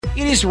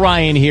It is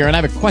Ryan here, and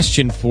I have a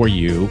question for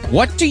you.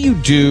 What do you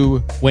do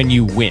when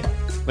you win?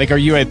 Like, are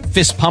you a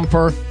fist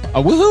pumper,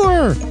 a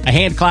woohooer, a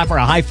hand clapper,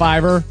 a high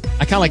fiver?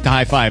 I kind of like the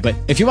high five, but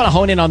if you want to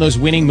hone in on those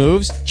winning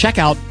moves, check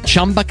out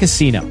Chumba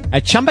Casino.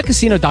 At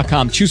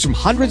ChumbaCasino.com, choose from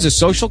hundreds of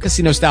social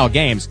casino-style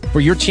games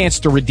for your chance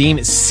to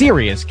redeem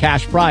serious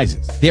cash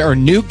prizes. There are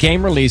new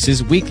game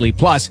releases weekly,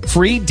 plus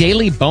free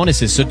daily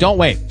bonuses. So don't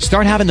wait.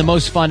 Start having the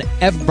most fun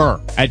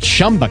ever at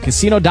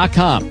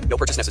ChumbaCasino.com. No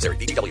purchase necessary.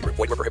 VGW. Void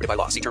where prohibited by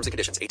law. See terms and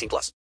conditions.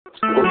 18+.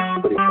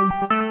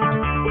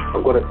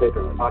 I'm going to take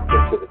us back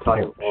into the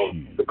time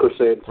of the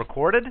Crusades.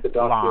 Recorded the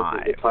Dark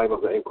Ages, the time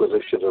of the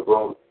Inquisitions of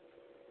Rome.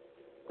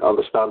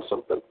 Understand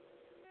something.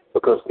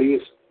 Because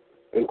these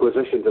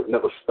Inquisitions have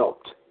never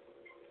stopped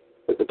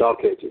at the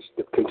Dark Ages.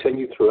 They've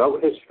continued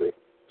throughout history.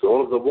 So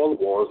all of the world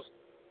wars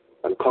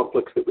and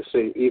conflicts that we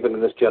see even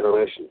in this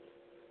generation.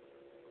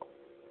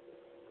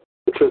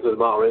 The truth of the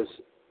matter is,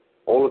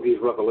 all of these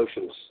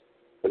revolutions,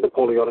 the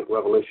Napoleonic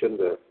Revolution,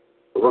 the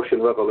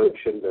Russian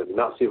Revolution, the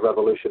Nazi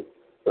Revolution,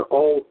 they're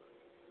all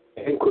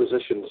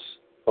inquisitions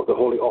of the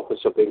Holy Office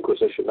of the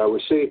Inquisition. Now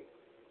we see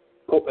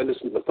Pope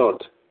Innocent III,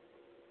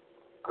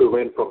 who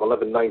reigned from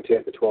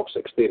 1198 to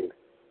 1216.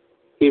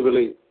 He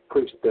really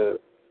preached the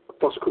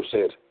First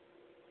Crusade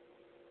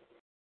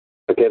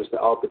against the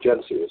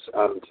Albigensians,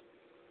 and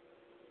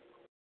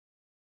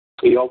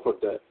he offered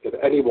that if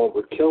anyone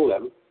would kill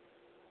them,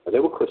 and they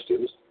were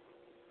Christians,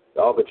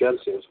 the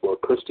Albigensians were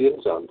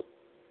Christians, and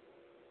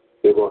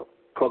they were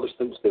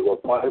Protestants, they were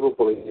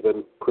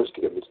Bible-believing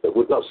Christians that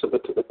would not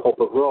submit to the Pope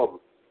of Rome.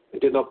 They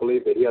did not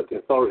believe that he had the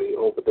authority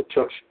over the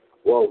church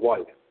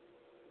worldwide.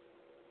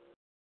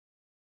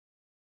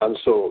 And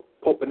so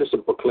Pope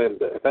Innocent proclaimed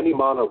that if any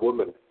man or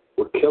woman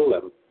would kill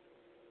them,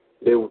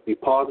 they would be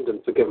pardoned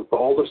and forgiven for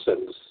all their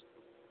sins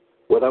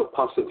without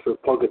passing through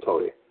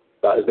purgatory.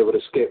 That is, they would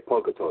escape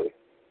purgatory.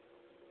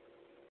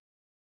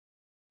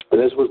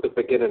 And this was the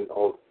beginning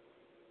of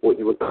what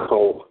you would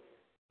call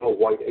a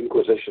White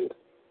Inquisition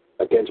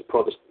against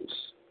Protestants.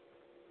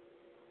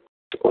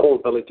 Whole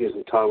villages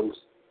and towns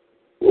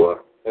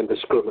were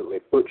indiscriminately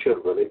butchered,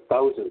 really.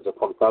 Thousands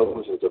upon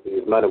thousands of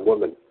these men and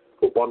women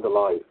were burned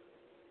alive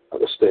at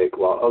the stake,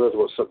 while others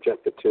were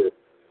subjected to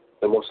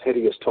the most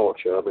hideous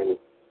torture. I mean,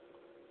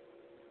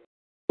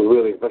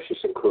 really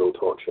vicious and cruel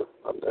torture.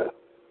 And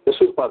this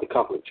was by the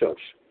Catholic Church.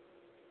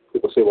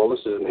 People say, well, this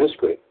is in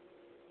history.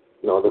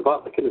 No, the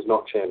Vatican has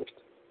not changed.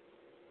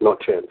 Not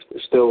changed.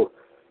 It still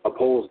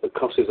upholds the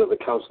curses of the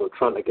Council of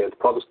Trent against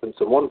Protestants,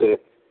 and one day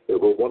it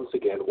will once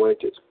again wage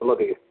its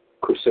bloody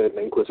crusade and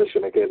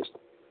inquisition against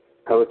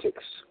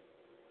heretics.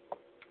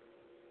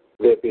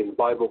 They've been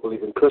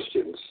Bible-believing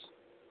Christians,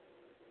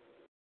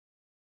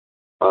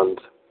 and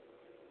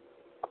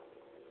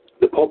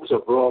the popes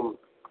of Rome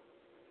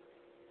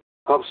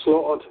have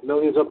slaughtered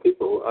millions of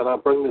people, and I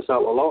bring this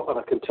out a lot, and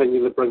I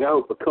continue to bring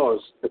out because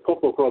the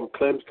Pope of Rome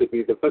claims to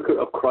be the vicar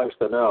of Christ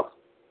on earth.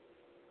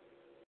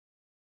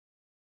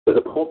 But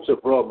the popes of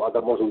Rome are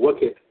the most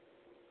wicked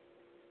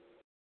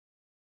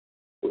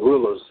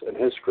rulers in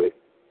history,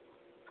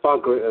 far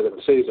greater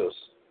than Caesar's.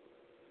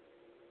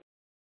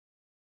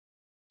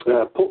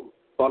 Pope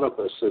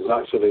Boniface is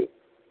actually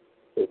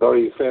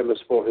very famous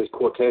for his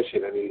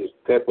quotation in his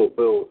papal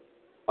bull,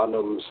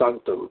 Annum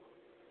Sanctum,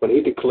 when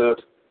he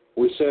declared,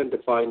 "We say and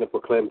define and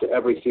proclaim to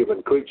every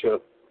human creature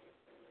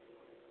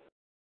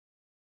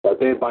that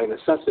they by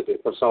necessity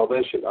for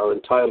salvation are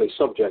entirely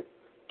subject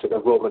to the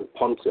Roman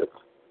pontiff."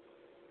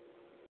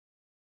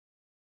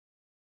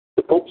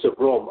 The popes of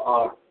Rome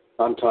are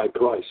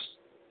anti-Christ.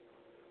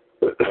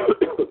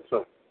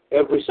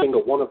 Every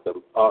single one of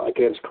them are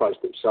against Christ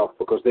himself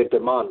because they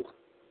demand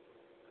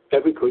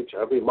every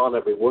creature, every man,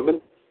 every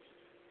woman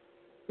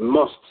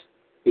must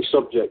be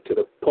subject to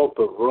the Pope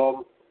of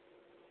Rome.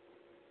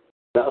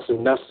 That's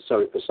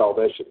necessary for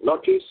salvation,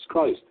 not Jesus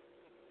Christ.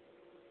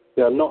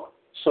 They are not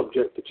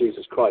subject to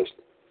Jesus Christ,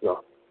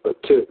 no,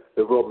 but to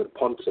the Roman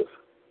pontiff.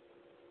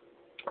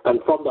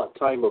 And from that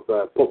time of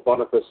Pope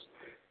Boniface,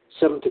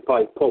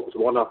 75 popes,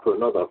 one after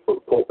another, from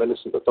Pope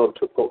Innocent III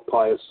to Pope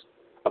Pius,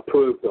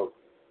 approved of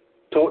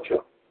torture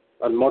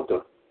and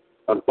murder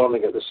and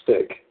burning at the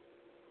stake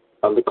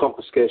and the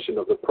confiscation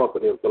of the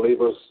property of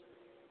believers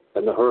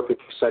in the horrific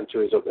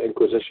centuries of the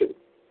Inquisition.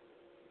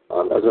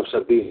 And as I've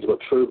said, these were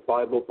true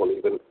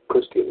Bible-believing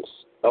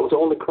Christians. That was the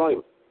only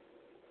crime.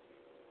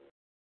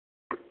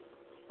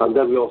 And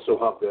then we also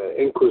have the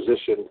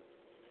Inquisition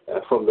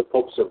from the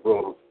popes of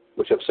Rome,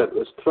 which I've said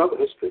was throughout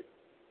history.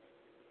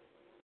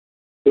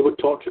 They would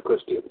torture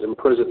Christians,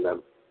 imprison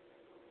them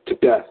to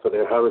death for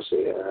their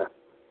heresy.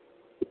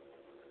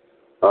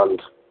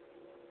 And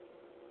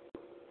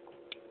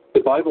the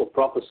Bible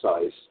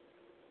prophesies,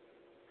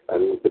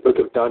 and the book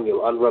of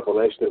Daniel and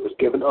Revelation, it was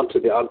given unto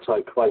the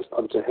Antichrist,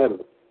 unto him,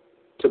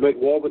 to make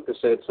war with the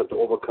saints and to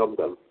overcome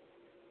them.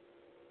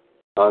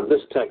 And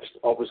this text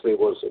obviously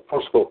was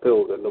first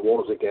fulfilled in the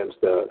wars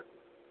against the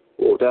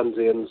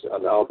Waldensians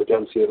and the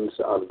Albigensians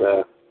and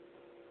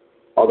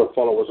other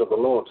followers of the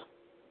Lord.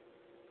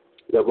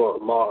 They were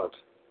martyred.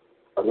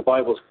 And the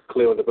Bible's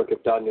clear in the book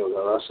of Daniel that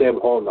the same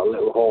horn, a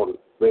little horn,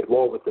 made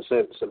war with the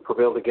saints and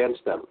prevailed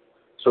against them.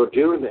 So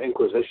during the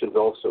Inquisitions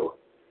also,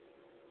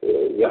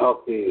 you have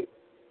the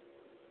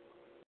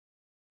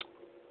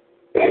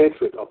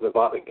hatred of the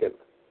Vatican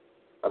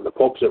and the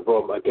popes of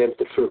Rome against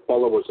the true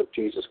followers of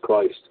Jesus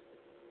Christ.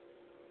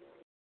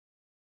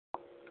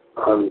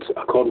 And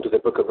according to the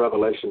book of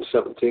Revelation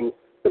 17,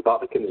 the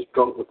Vatican is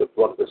drunk with the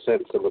blood of the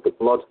saints and with the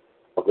blood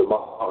of the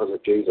martyrs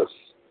of Jesus.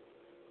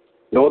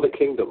 No other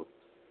kingdom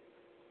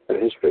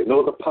in history,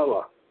 no other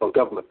power or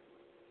government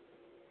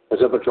has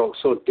ever drunk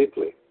so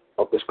deeply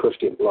of this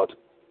Christian blood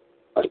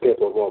as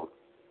Papal Rome.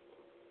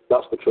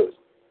 That's the truth.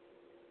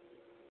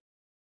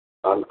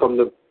 And from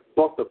the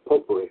birth of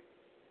Popery,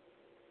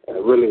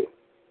 really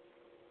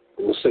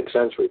in the 6th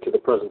century to the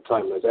present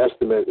time, it's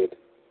estimated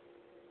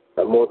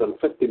that more than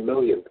 50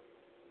 million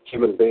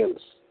human beings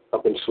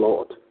have been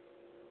slaughtered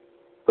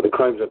for the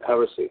crimes of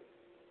heresy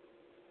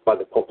by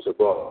the popes of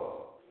Rome.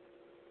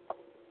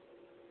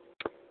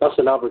 That's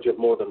an average of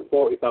more than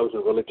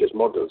 40,000 religious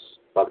murders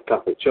by the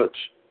Catholic Church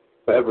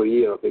for every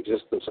year of the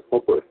existence of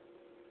Popery.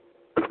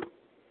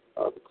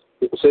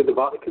 People say the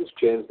Vatican's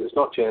changed. It's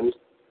not changed.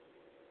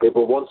 They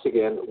will once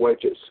again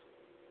wage its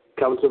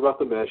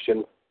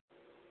counter-reformation,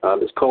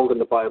 and it's called in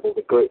the Bible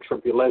the Great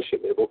Tribulation.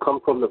 It will come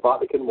from the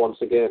Vatican once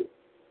again.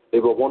 They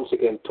will once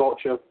again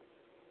torture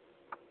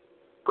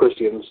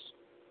Christians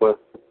for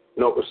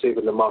not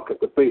receiving the mark of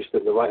the beast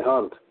in the right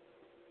hand.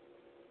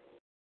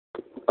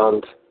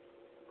 And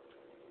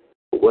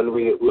when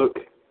we look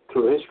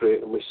through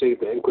history and we see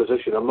the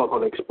Inquisition, I'm not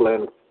going to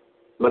explain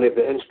many of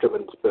the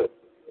instruments, but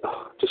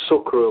just so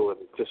cruel and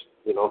just,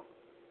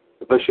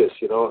 vicious,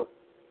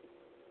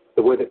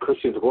 the way that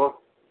Christians were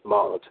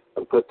martyred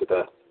and put to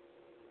death.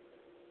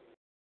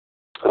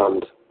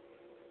 And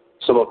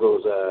some of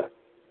those,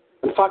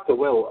 in fact,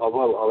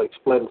 I'll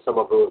explain some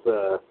of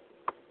those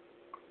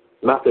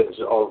methods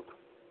of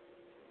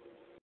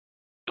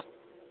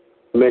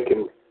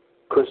making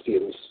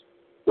Christians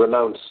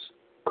renounce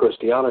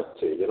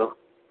Christianity,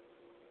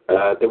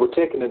 They were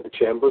taken into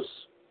chambers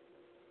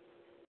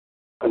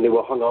and they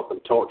were hung up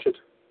and tortured.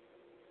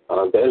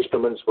 And the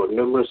instruments were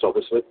numerous,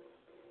 obviously.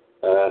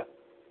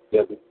 You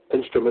had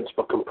instruments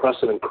for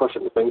compressing and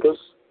crushing the fingers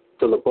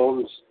till the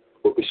bones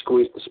would be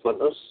squeezed to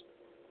splinters.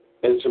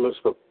 Instruments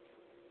for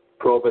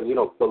probing,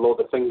 below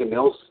the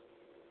fingernails.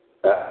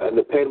 And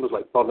the pain was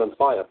like burning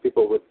fire.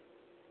 People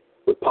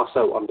would pass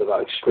out under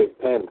that extreme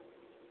pain.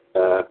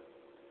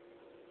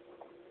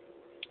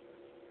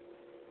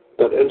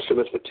 They had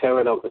instruments for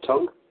tearing out the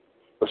tongue,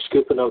 for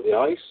scooping out the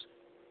eyes,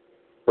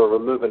 for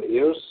removing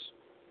ears,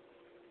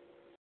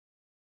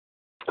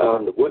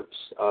 and whips,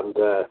 and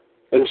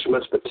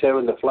instruments for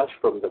tearing the flesh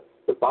from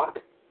the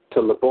back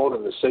till the bone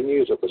and the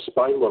sinews of the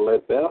spine were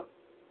laid bare.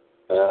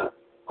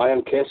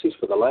 Iron cases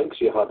for the legs.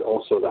 You had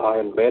also the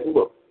Iron Maiden,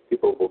 where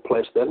people were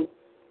placed in,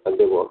 and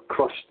they were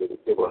crushed, and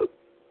they were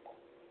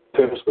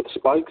pierced with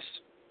spikes.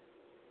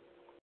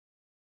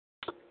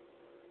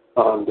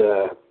 And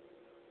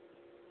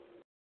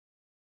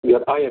you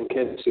had iron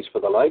cases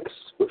for the legs,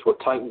 which were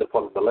tightened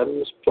upon the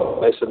limbs,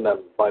 placing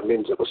them by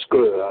means of a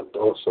screw, and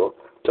also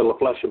till the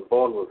flesh and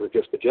bone was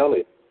reduced to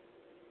jelly.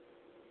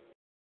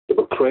 There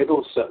were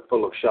cradles set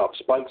full of sharp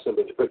spikes in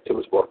which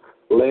victims were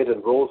laid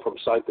and rolled from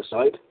side to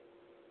side.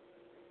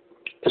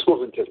 This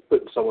wasn't just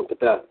putting someone to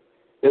death.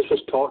 This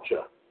was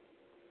torture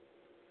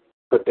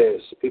for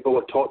days. People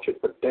were tortured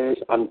for days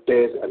and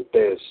days and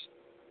days.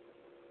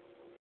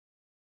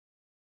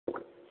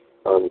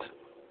 And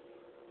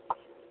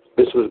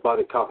this was by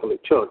the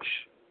Catholic Church,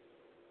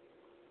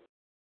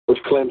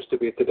 which claims to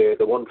be today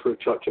the one true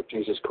Church of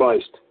Jesus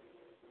Christ.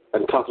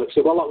 And Catholics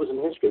say, well, that was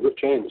in history. We've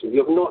changed. And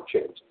you have not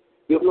changed.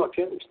 You have not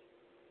changed.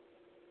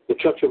 The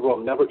Church of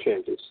Rome never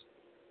changes.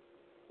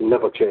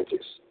 Never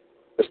changes.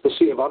 It's the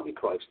seat of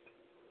Antichrist.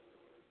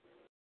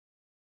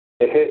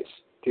 It hates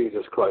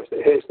Jesus Christ.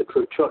 It hates the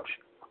true Church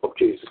of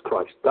Jesus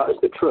Christ. That is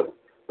the truth.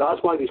 That is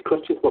why these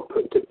Christians were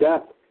put to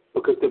death,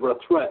 because they were a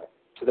threat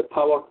to the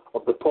power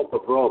of the Pope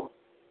of Rome.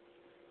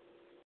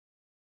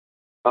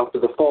 After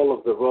the fall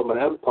of the Roman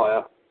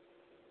Empire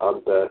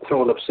and the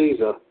throne of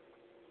Caesar,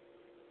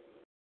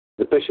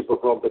 the Bishop of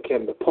Rome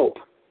became the Pope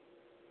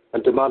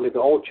and demanded that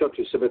all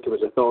churches submit to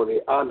his authority,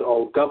 and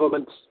all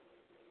governments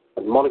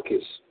and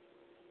monarchies.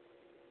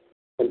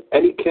 And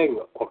any king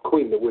or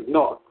queen that would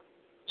not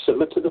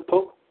submit to the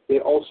Pope, they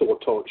also were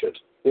tortured.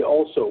 They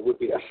also would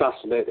be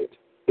assassinated.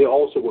 They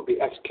also would be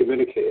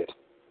excommunicated.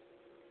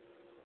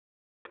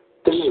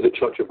 This is the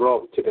Church of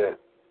Rome today.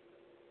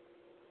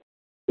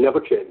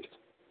 Never changed.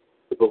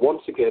 It will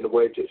once again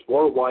wage its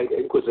worldwide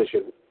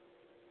inquisition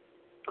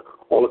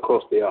all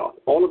across the earth.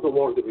 All of the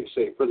wars that we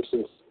see, for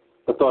instance,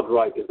 the Third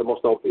Reich is the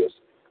most obvious.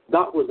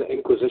 That was the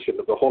Inquisition,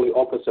 of the Holy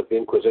Office of the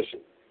Inquisition.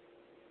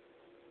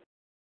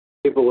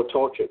 People were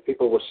tortured,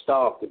 people were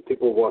starved, and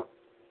people were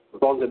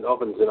burned in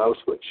ovens in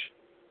Auschwitz.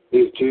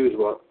 These Jews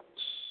were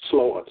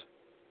slaughtered,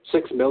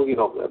 6 million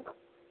of them,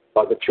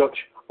 by the Church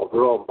of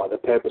Rome, by the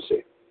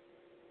papacy.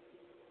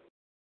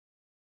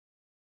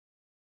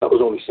 That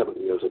was only 70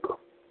 years ago.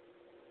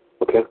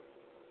 Okay?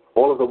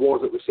 All of the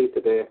wars that we see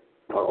today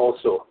are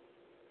also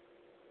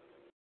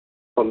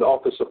from the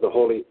office of the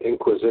Holy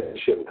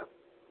Inquisition.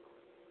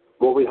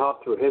 What we have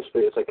through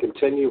history is a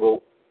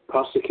continual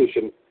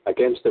persecution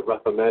against the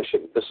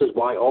Reformation. This is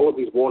why all of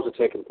these wars are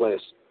taking place,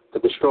 to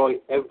destroy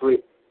every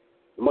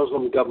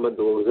Muslim government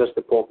that will resist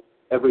the Pope,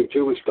 every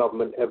Jewish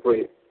government,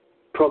 every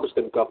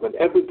Protestant government,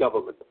 every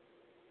government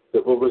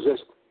that will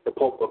resist the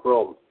Pope of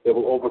Rome. They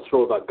will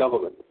overthrow that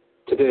government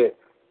today.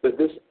 But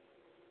this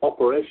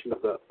operation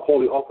of the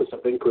Holy Office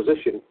of the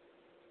Inquisition,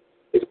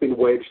 it's been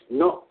waged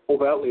not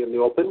overtly in the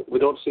open. We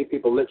don't see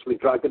people literally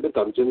dragged into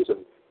dungeons and,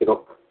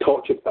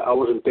 tortured for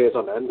hours and days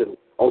on end and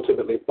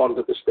ultimately burned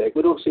at the stake.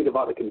 We don't see the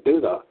Vatican do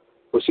that.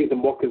 We see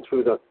them working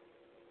through the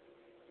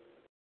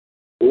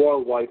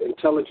worldwide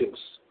intelligence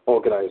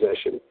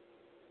organization.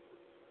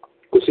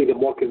 We see them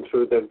working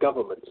through their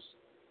governments.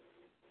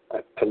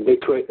 And they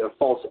create their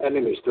false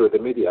enemies through the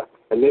media.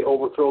 And they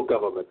overthrow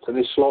governments. And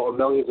they slaughter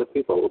millions of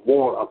people,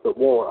 war after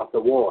war after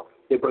war.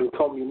 They bring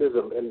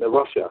communism into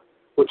Russia,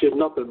 which is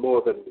nothing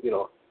more than,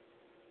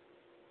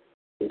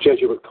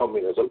 Jesuit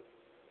communism.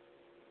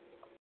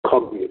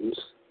 Communes.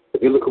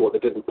 If you look at what they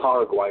did in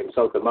Paraguay and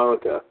South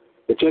America,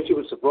 the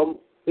Jesuits of Rome,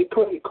 they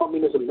created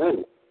communism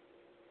then.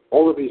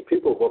 All of these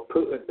people were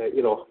put in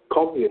the,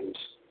 communes.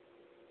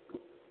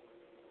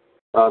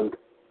 And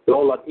they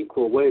all had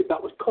equal wage.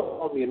 That was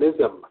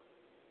communism,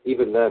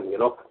 even then,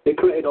 They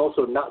created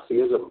also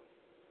Nazism.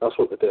 That's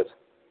what they did.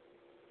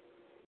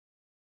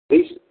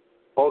 These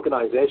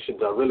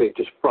organizations are really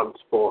just fronts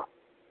for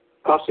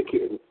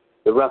persecuting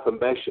the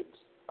Reformations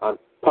and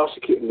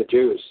persecuting the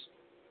Jews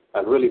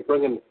and really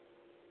bringing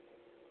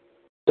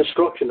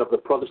destruction of the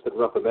Protestant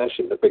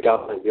Reformation that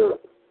began in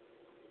Europe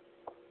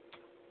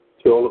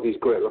through all of these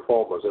great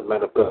reformers and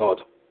men of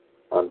God.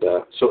 And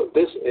so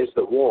this is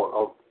the war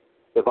of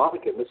the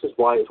Vatican. This is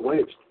why it's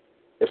waged.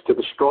 It's to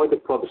destroy the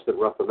Protestant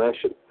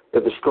Reformation,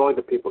 to destroy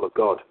the people of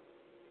God.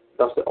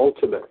 That's the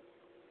ultimate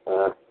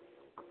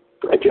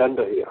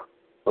agenda here.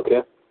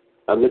 Okay?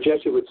 And the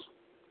Jesuits,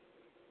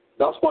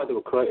 that's why they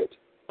were created,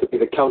 to be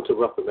the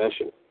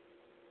counter-Reformation.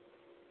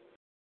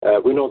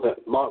 We know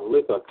that Martin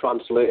Luther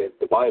translated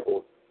the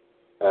Bible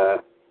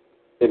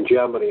in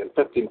Germany in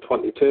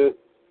 1522,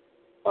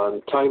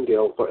 and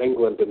Tyndale for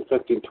England in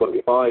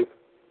 1525,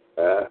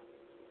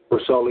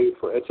 Rosoli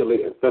for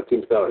Italy in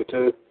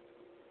 1532.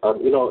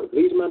 And,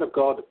 these men of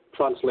God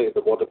translated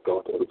the Word of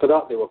God. And for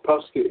that, they were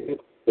persecuted,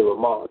 they were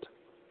martyred.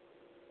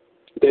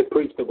 They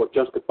preached they were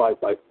justified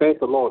by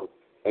faith alone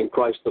in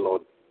Christ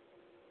alone.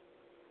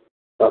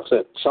 That's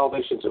it.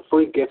 Salvation is a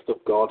free gift of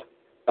God.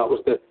 That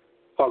was the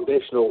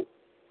foundational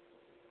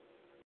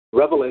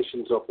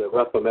revelations of the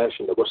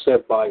Reformation, that we're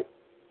saved by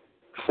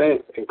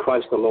faith in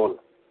Christ alone.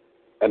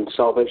 And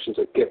salvation is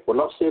a gift. We're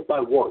not saved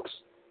by works.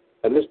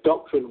 And this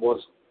doctrine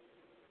was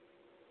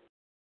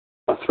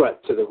a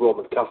threat to the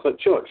Roman Catholic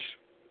Church.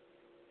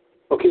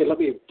 Okay, let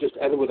me just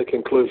end with a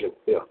conclusion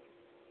here.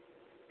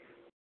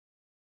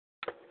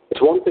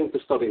 It's one thing to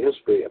study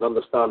history and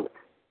understand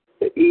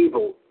the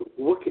evil,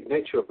 wicked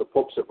nature of the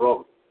popes of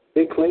Rome.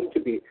 They claim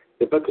to be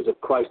the vicars of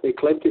Christ. They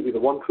claim to be the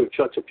one true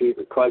Church of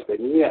Jesus Christ,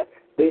 and yet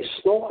they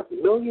slaughtered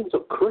millions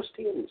of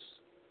Christians.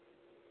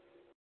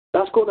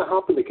 That's going to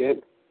happen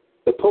again.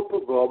 The Pope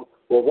of Rome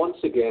will once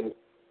again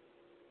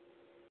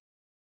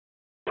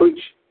preach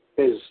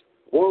his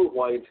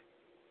worldwide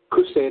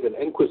crusade and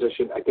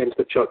inquisition against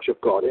the Church of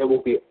God. It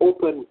will be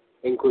open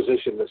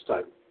inquisition this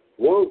time.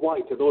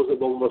 Worldwide, to those that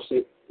will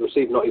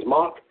receive not his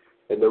mark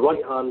in the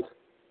right hand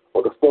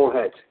or the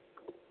forehead.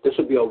 This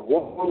will be a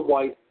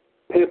worldwide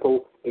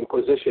papal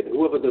inquisition.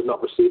 Whoever does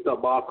not receive that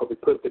mark will be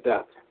put to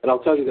death. And I'll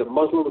tell you that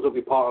Muslims will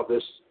be part of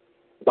this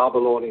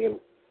Babylonian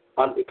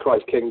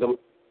Antichrist kingdom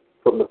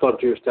from the third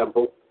Jewish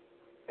temple.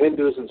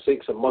 Hindus and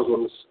Sikhs and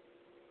Muslims,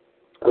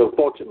 and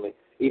unfortunately,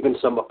 even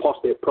some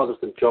apostate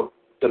Protestant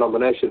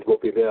denominations will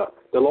be there.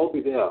 They'll all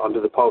be there under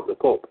the power of the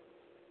Pope.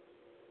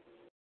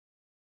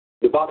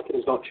 The Vatican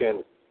is not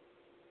changed.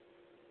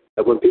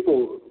 And when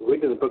people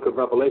read in the book of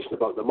Revelation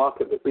about the mark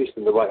of the beast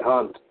in the right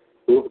hand,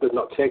 whoever does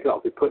not take that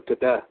will be put to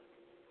death.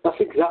 That's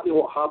exactly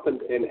what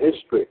happened in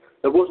history.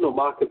 There was no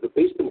mark of the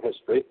beast in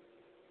history,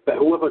 but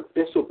whoever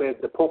disobeyed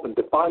the Pope and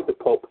defied the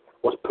Pope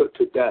was put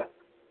to death.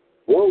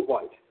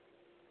 Worldwide.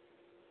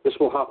 This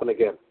will happen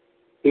again.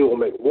 He will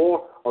make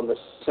war on the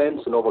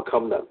saints and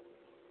overcome them.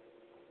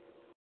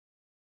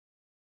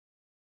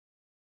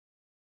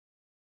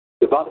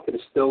 The Vatican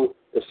is still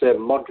the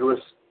same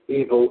murderous,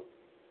 evil,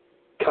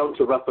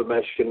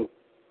 counter-Reformation,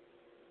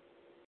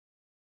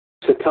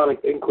 satanic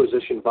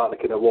Inquisition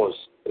Vatican it was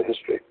in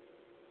history.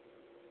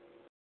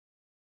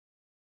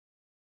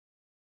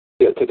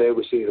 Yet today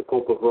we see the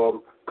Pope of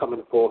Rome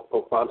coming forth,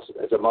 Pope Francis,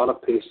 as a man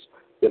of peace,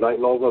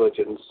 uniting all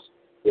religions,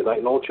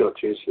 uniting all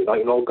churches,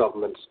 uniting all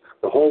governments.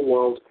 The whole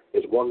world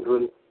is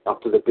wandering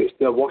after the beast.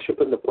 They're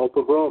worshipping the Pope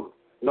of Rome,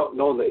 not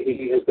knowing that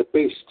he is the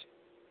beast.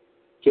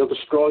 He'll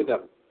destroy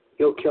them.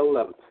 He'll kill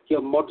them.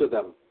 He'll murder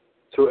them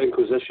through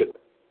Inquisition.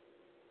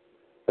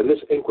 And this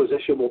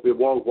Inquisition will be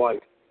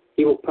worldwide.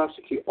 He will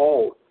persecute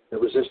all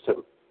that resist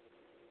him.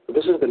 And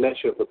this is the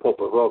nature of the Pope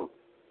of Rome.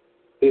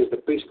 He is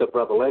the beast of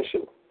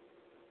Revelation.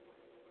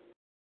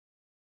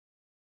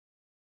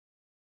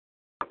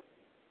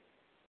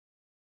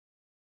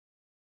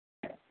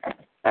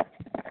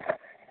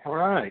 All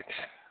right.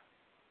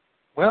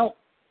 Well,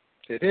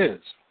 it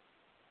is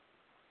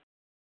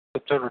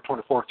September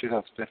 24th,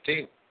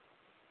 2015.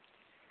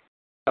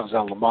 I was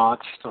on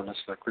Lamont. Don't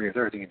necessarily agree with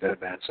everything that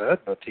man said,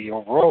 but the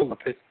overall, the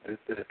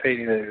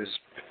painting that he was,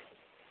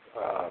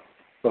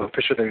 the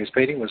picture that he was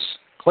painting was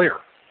clear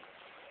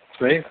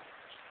to me.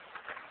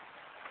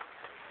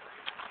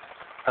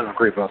 I don't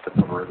agree about the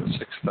number of the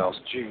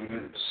 6,000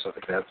 Jews. I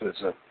think that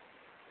is a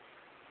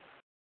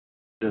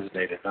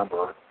designated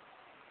number of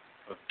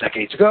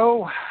decades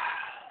ago.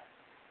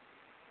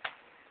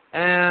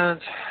 And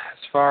as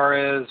far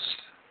as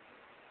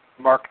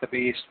Mark the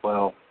Beast,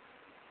 well,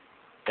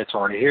 it's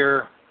already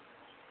here.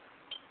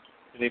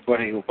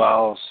 Anybody who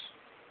bows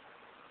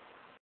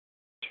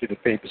to the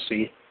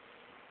papacy,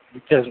 who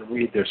doesn't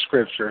read their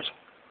scriptures,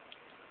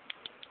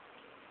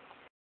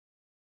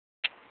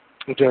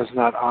 who does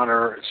not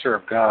honor and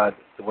serve God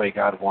the way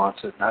God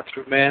wants it, not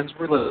through man's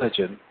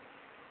religion,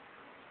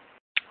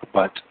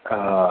 but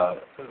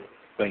the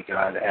way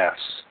God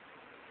asks.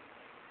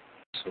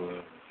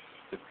 So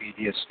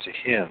obedience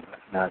to Him,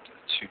 not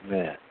to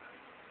man.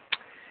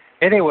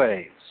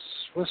 Anyways,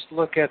 let's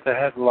look at the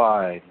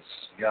headlines.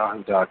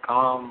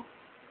 Yahoo.com.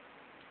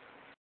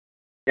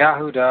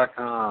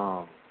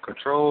 Yahoo.com.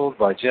 Controlled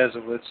by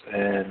Jesuits,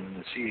 and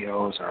the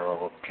CEOs are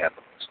all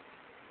Catholics.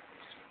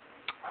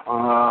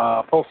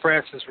 Pope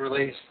Francis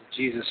released the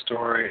Jesus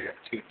story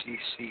to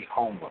DC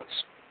homeless.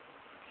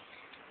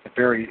 A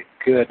very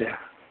good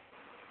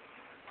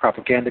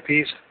propaganda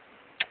piece.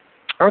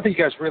 I don't think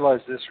you guys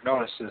realize this or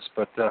notice this,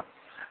 but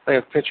they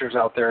have pictures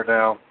out there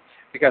now.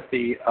 We got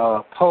the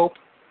Pope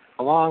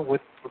along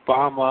with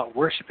Obama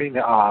worshiping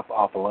the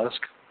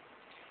obelisk.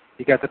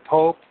 You got the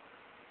Pope,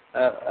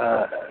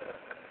 a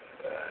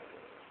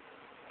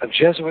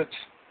Jesuit,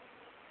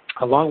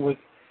 along with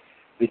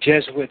the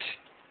Jesuit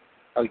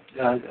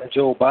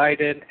Joe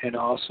Biden, and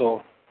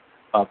also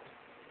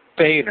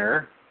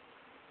Boehner.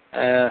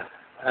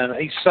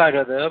 On each side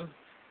of them,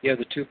 you have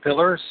the two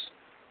pillars.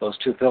 Those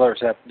two pillars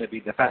happen to be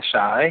the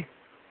fasci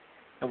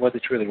and what they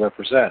truly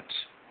represent.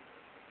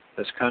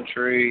 This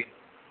country,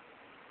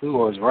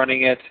 who is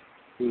running it,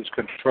 who's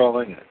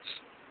controlling it.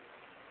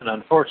 And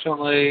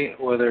unfortunately,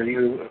 whether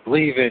you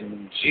believe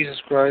in Jesus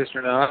Christ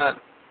or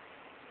not,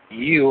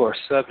 you are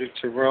subject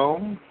to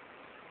Rome.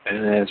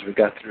 And as we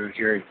got through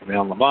here from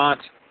El Lamont,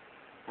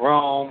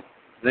 Rome,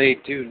 they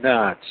do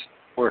not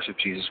worship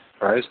Jesus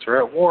Christ. They're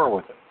at war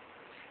with him.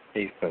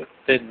 They put a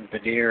thin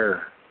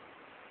veneer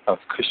of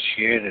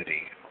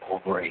Christianity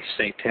over a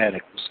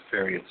satanic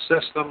Luciferian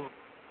system.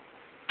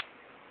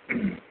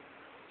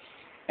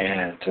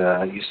 And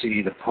you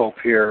see the Pope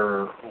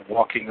here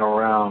walking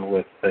around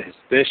with his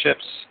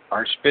bishops,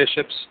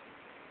 archbishops,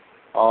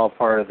 all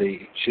part of the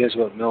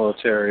Jesuit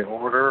military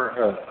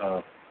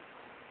order.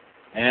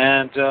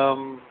 And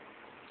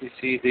you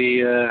see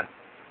the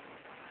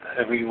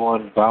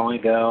everyone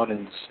bowing down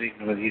and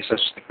seeing that he's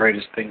such the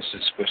greatest things to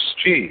Swiss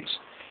cheese,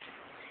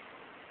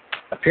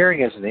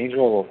 appearing as an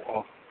angel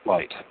of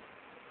light.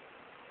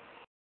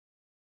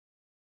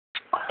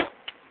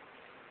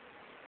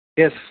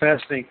 Here's a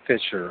fascinating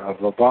picture of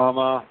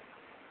Obama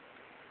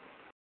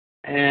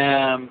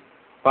and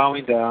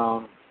bowing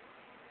down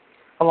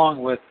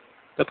along with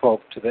the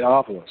Pope to the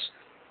obelisk.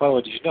 By the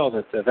way, did you know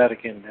that the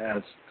Vatican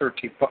has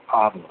 13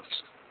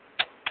 obelisks?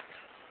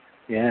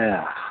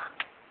 Yeah.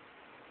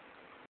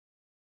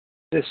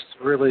 This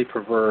really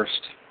perverse,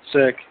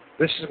 sick.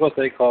 This is what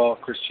they call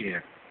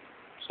Christianity.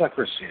 It's not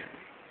Christianity.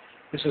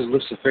 This is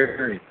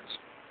Luciferianism.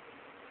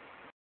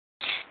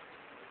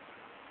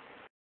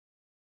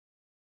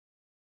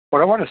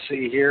 What I want to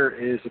see here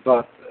is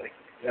about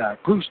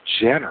Bruce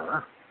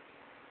Jenner.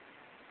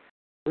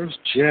 Bruce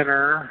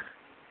Jenner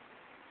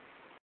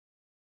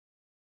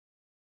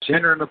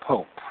and the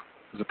Pope.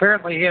 Because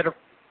apparently he had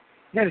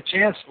a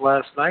chance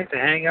last night to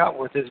hang out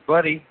with his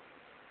buddy,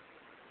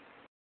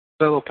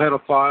 fellow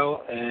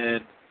pedophile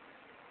and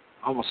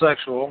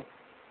homosexual,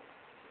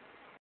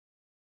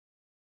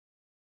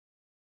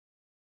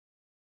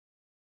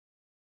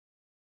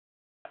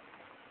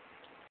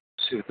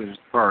 see what this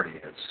party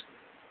is.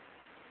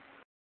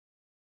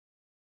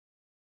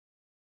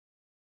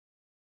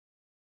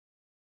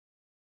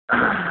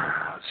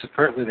 So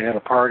apparently they had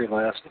a party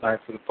last night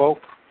for the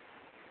Pope.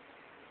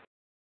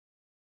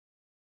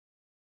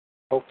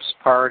 Pope's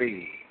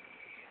party.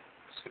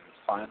 Let's see if we can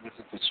find this,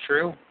 if it's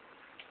true.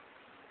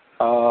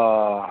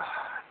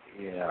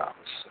 Yeah,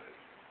 let's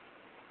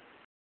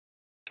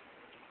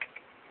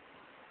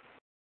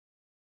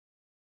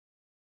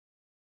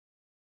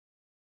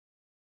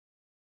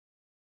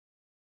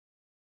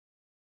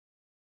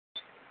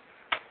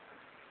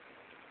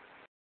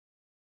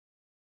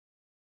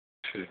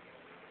see.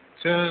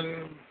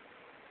 Ten.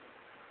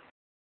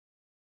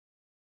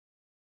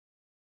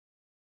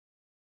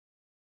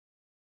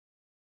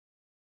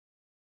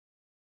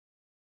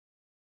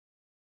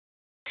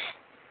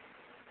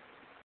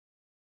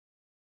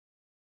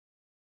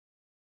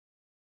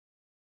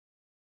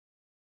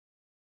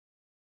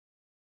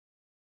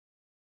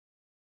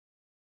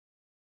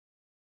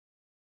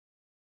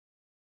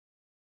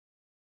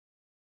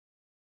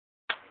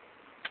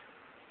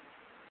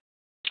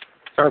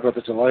 Sorry about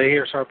the delay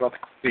here. Sorry about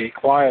being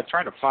quiet. I'm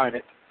trying to find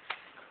it.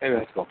 Maybe I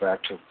have to go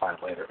back to it and find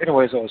it later.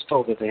 Anyways, I was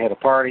told that they had a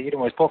party.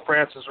 Anyways, Pope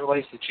Francis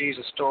relates the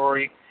Jesus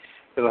story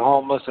to the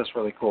homeless. That's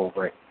really cool.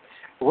 Great.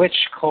 Watch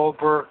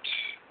Colbert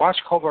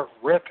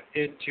rip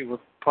into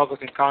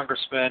Republican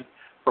congressman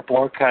for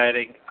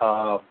boycotting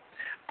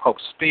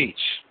Pope's speech.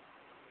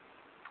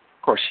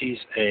 Of course, he's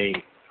a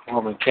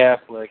Roman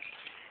Catholic,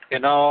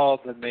 and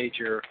all the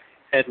major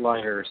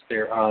headliners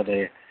there on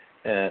the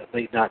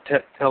late night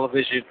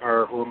television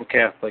are Roman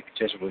Catholic,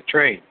 Jesuit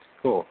trained.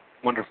 Cool,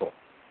 wonderful.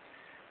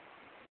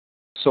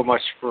 So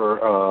much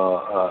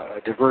for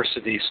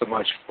diversity, so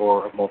much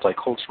for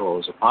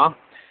multiculturalism, huh?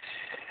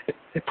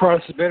 The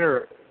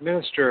Protestant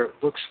minister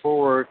looks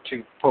forward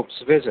to Pope's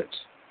visit.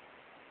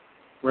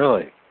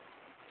 Really?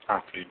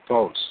 Afternoon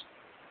Post.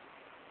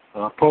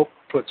 Pope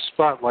put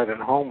spotlight on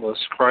homeless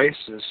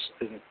crisis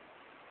in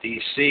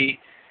D.C.,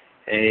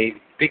 a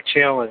big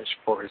challenge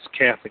for his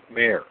Catholic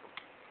mayor.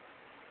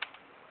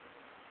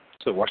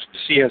 So Washington,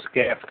 D.C. has a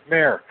Catholic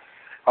mayor.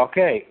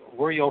 Okay,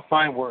 where you'll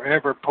find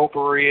wherever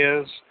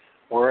Popery is,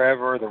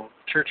 wherever the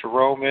Church of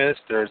Rome is,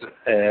 there's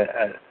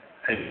an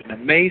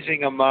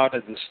amazing amount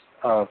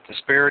of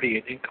disparity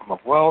in income of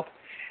wealth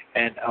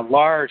and a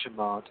large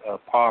amount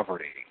of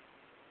poverty.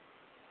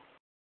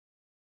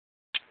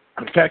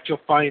 In fact, you'll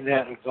find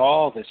that with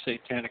all the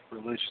satanic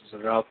religions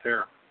that are out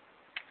there.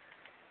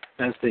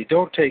 As they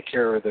don't take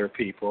care of their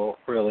people,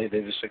 really,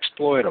 they just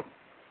exploit them.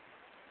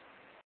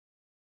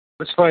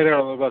 Let's find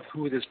out about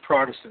who this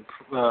Protestant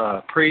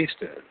priest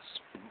is.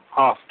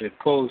 Often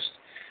post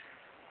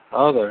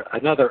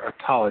another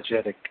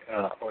apologetic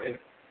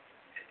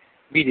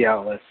media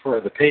outlet for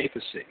the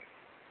papacy.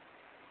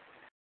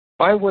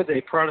 Why would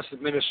a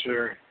Protestant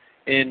minister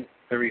in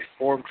the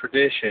Reformed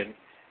tradition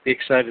be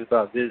excited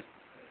about the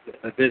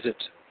visit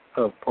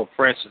of Pope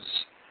Francis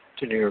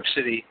to New York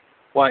City?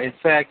 Why, in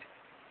fact,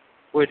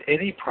 would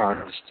any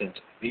Protestant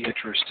be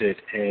interested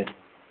in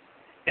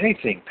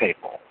anything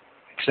papal,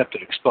 except to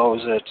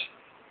expose it,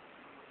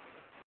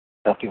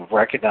 help people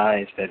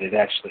recognize that it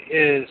actually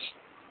is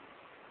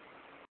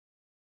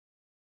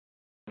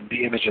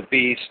the image of the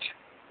beast?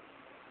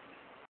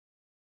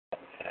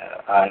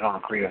 I don't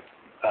agree with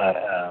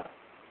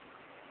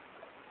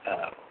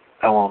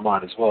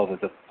Alan as well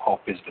that the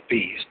Pope is the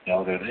beast.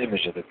 No, they're the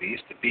image of the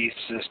beast. The beast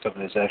system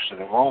is actually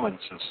the Roman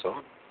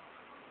system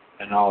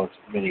in all its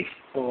many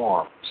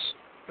forms,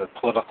 the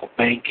political,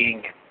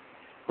 banking,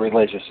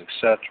 religious,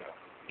 etc.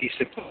 He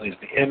simply is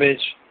the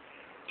image.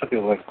 Some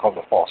people like to call him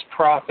the false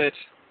prophet.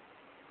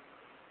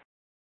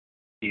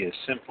 He is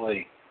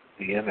simply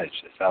the image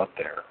that's out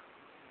there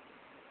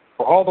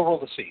for all the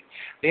world to see.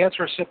 The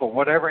answer is simple.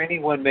 Whatever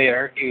anyone may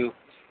argue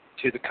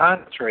to the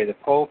contrary, the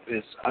Pope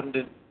is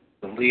under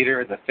the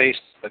leader in the face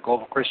of the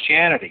global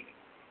Christianity.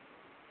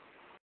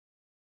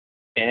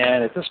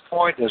 And at this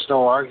point, there's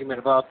no argument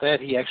about that.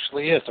 He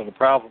actually is. So the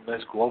problem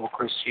is global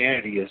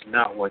Christianity is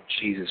not what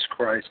Jesus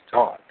Christ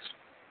taught.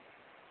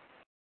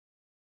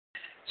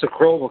 So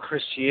global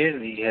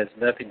Christianity has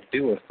nothing to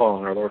do with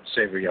following our Lord and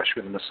Savior,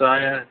 Yeshua the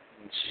Messiah,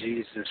 and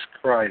Jesus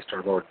Christ,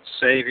 our Lord and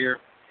Savior.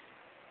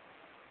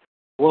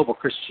 Global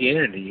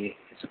Christianity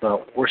is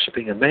about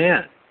worshiping a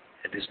man,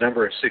 and his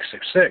number is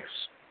 666.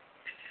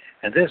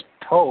 And this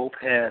Pope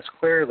has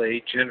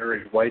clearly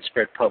generated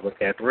widespread public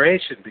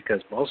admiration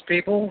because most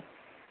people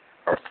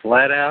are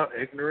flat out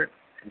ignorant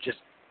and just,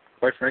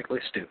 quite frankly,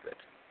 stupid.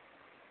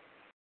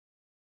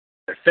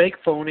 They're fake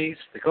phonies.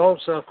 They call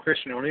themselves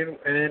Christian only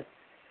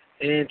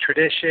in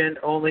tradition,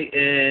 only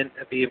in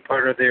being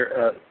part of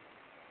their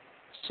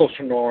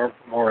social norm,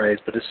 mores,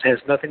 but this has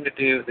nothing to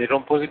do, they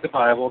don't believe the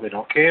Bible, they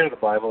don't care the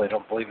Bible, they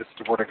don't believe it's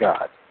the Word of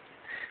God.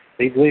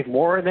 They believe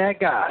more in that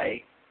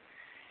guy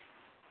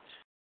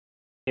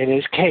in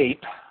his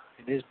cape,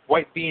 in his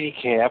white beanie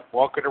cap,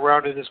 walking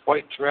around in his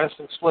white dress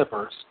and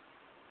slippers,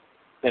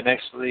 than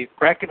actually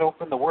cracking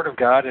open the Word of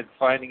God and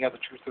finding out the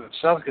truth for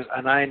themselves.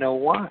 And I know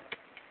why.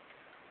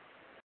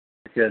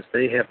 Because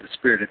they have the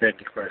spirit of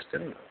Antichrist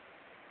in them.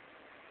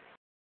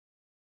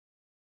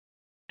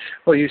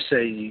 Well, you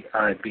say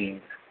I'm being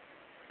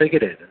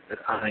bigoted, that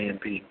I am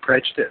being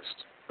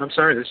prejudiced. I'm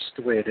sorry, this is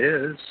the way it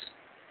is.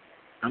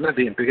 I'm not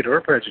being bigoted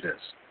or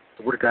prejudiced.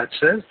 The Word of God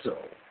says so.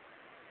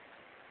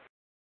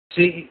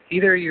 See,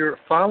 either you're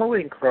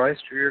following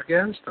Christ or you're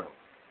against Him.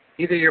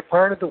 Either you're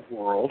part of the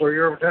world or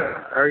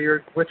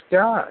you're with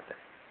God.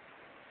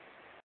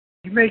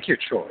 You make your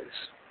choice.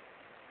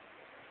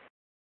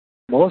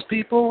 Most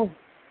people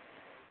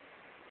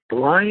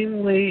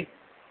blindly,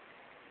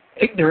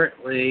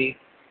 ignorantly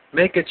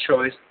make a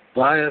choice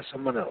via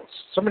someone else.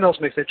 Someone else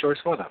makes that choice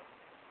for them.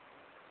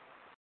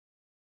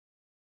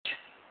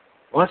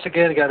 Once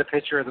again, I got a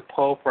picture of the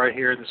Pope right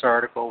here in this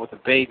article with a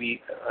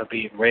baby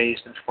being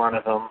raised in front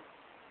of him,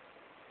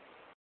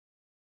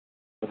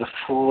 with a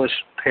foolish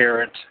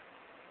parent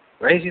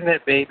raising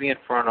that baby in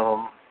front of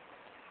him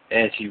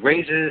as he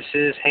raises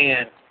his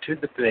hand to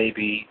the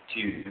baby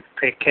to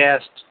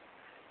cast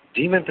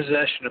demon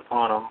possession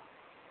upon him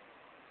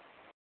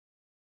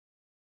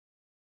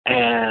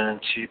and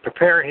to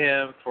prepare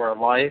him for a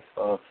life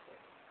of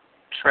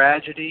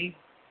tragedy.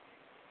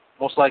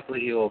 Most likely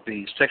he will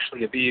be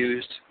sexually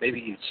abused, maybe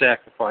even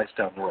sacrificed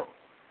down the road.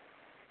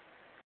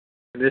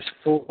 And this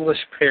foolish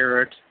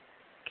parent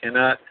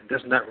cannot and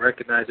does not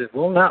recognize it,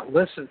 will not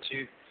listen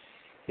to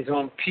his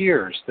own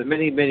peers, the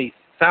many, many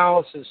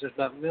thousands, if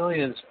not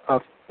millions,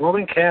 of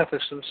Roman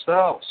Catholics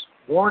themselves,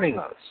 warning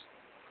us,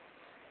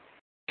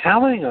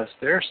 telling us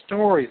their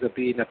stories of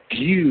being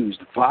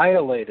abused,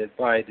 violated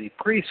by the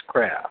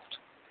priestcraft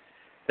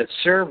that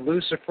serve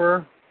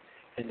Lucifer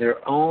and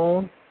their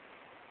own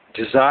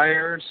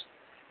desires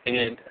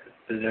and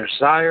the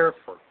desire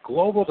for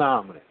global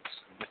dominance,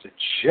 which the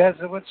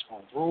Jesuits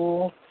will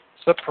rule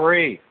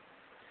supreme.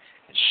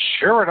 And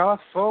sure enough,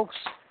 folks,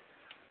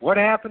 what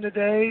happened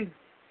today?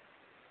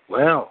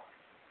 Well,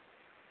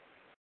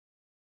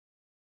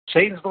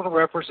 Satan's little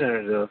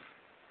representative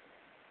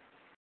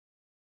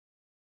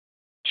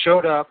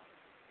showed up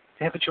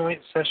to have a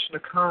joint session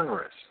of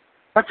Congress.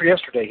 After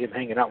yesterday, him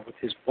hanging out with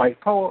his White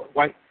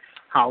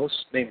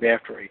House, named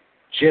after a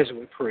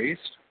Jesuit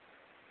priest,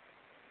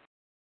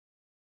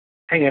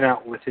 hanging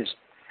out with his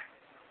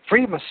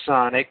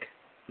Freemasonic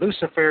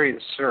Luciferian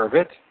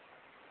servant,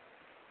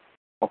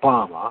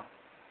 Obama,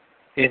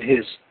 and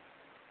his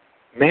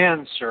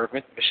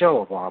manservant,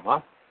 Michelle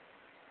Obama.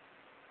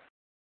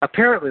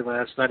 Apparently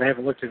last night, I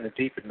haven't looked into it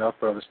deep enough,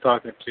 but I was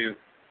talking to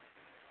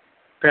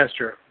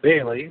Pastor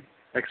Bailey,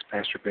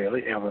 ex-Pastor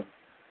Bailey, Alan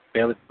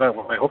Bailey.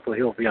 Hopefully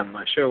he'll be on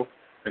my show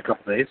in a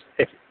couple of days,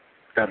 if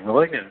God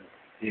willing, and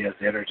he has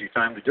the energy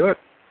time to do it.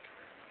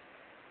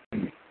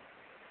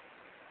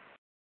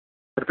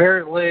 But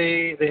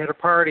apparently they had a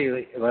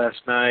party last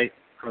night,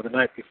 or the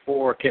night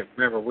before, I can't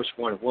remember which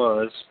one it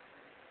was.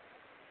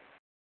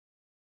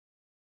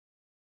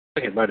 I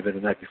think it might have been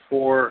the night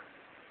before,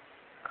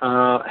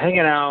 hanging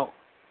out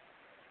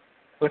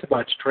with a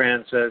bunch of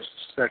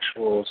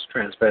transsexuals,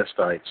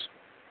 transvestites,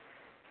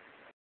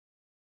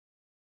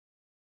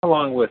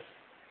 along with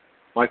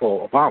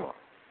Michael Obama.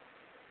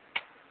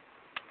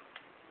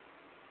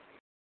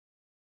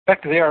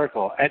 Back to the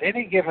article. At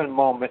any given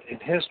moment in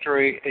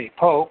history, a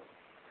pope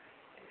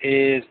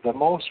is the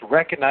most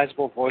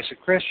recognizable voice of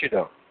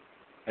Christendom.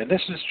 And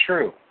this is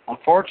true.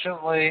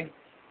 Unfortunately,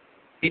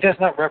 he does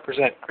not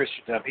represent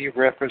Christendom. He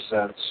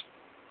represents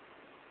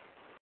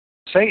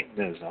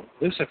Satanism,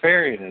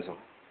 Luciferianism.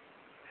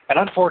 And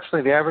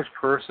unfortunately, the average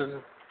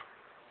person,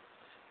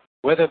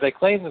 whether they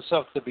claim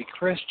themselves to be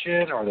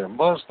Christian, or they're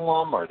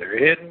Muslim, or they're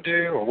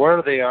Hindu, or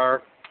whatever they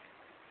are,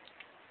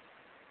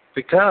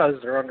 because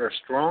they're under a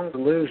strong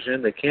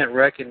delusion, they can't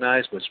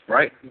recognize what's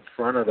right in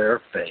front of their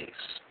face.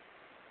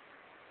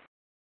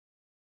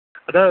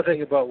 Another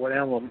thing about what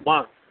Alan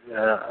Lamont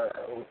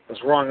was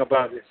wrong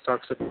about, it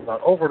talks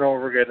about over and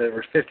over again there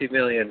were 50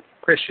 million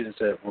Christians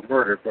that were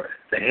murdered by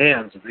the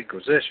hands of the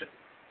Inquisition.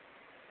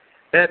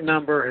 That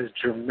number has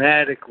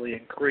dramatically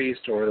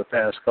increased over the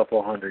past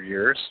couple hundred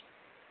years.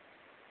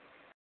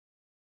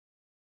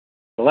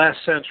 The last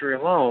century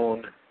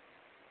alone,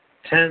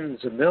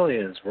 tens of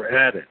millions were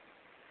added.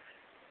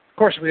 Of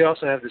course, we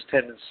also have this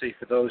tendency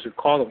for those who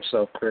call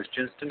themselves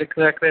Christians to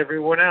neglect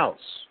everyone else.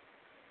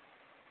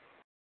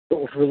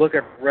 But if we look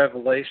at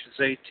Revelations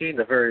 18,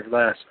 the very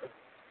last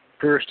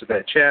verse of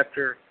that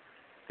chapter,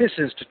 this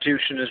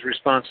institution is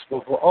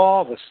responsible for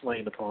all the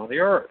slain upon the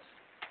earth.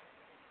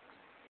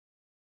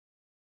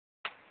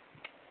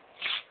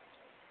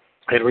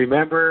 And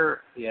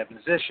remember the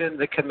admonition,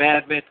 the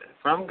commandment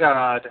from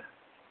God,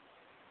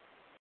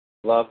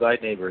 love thy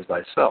neighbor as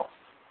thyself.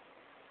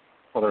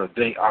 Whether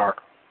they are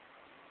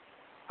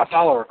a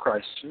follower of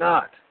Christ or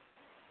not.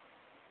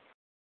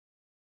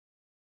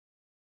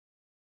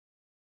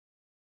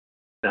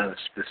 Now,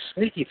 the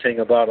sneaky thing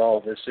about all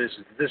this is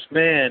this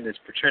man is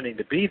pretending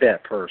to be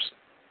that person.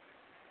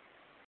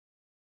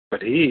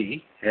 But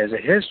he has a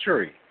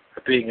history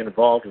of being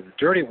involved in the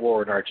dirty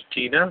war in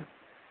Argentina,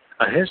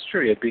 a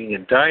history of being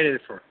indicted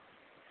for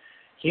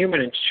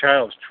human and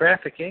child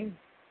trafficking,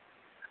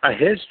 a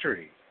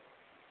history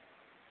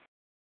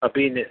of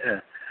being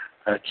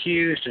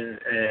accused and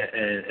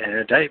an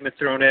indictment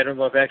thrown at him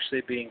of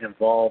actually being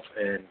involved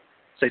in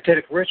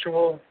satanic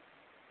ritual,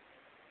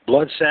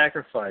 blood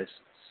sacrifices,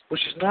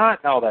 which is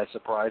not all that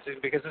surprising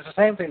because it's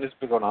the same thing that's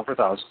been going on for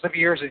thousands of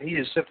years, and he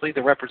is simply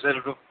the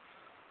representative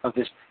of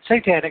this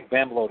satanic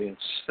Babylonian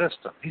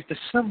system. He's the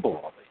symbol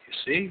of it, you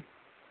see.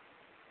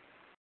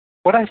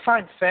 What I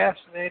find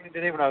fascinating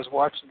today when I was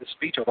watching the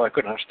speech, although I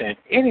couldn't understand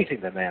anything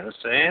the man was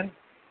saying,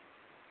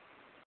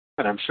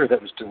 and I'm sure that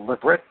was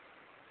deliberate,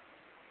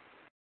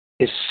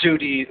 his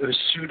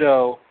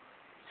pseudo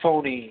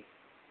phony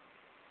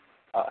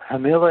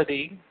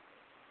humility,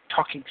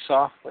 talking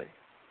softly,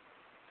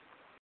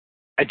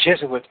 a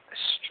Jesuit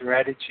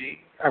strategy,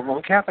 a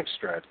Roman Catholic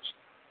strategy,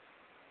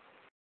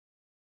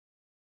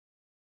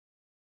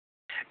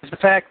 is the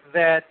fact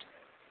that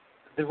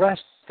the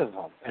rest of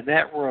them in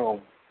that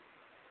room,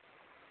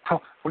 how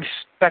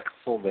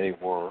respectful they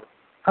were,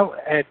 how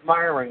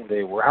admiring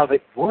they were, how they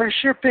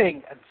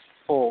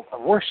worshipful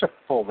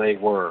they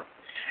were,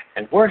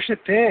 and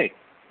worshiping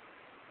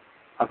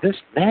of this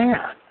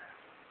man.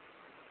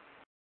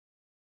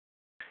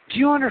 Do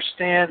you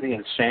understand the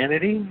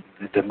insanity,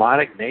 the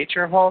demonic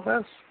nature of all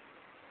this?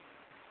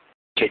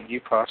 Can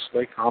you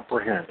possibly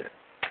comprehend it?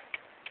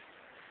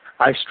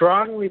 I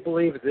strongly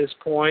believe at this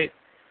point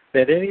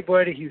that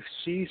anybody who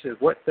sees that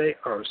what they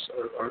are,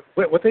 or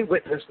what they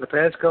witnessed in the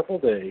past couple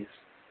of days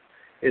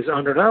is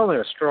under not only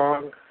a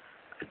strong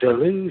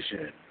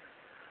delusion,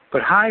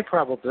 but high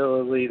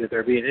probability that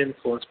they're being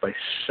influenced by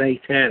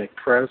satanic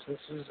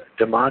presences,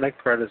 demonic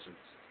presences.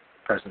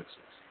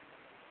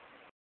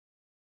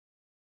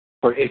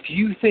 For if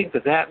you think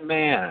that that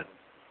man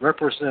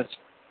represents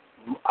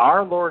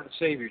our Lord and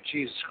Savior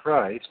Jesus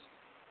Christ,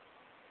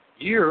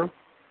 you're a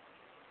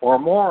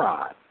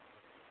moron.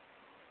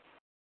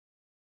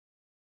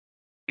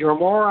 You're a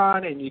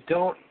moron, and you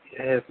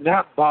have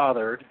not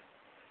bothered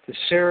to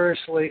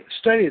seriously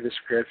study the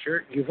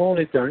Scripture. You've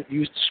only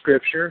used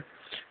Scripture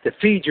to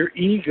feed your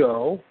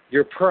ego,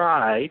 your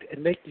pride,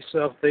 and make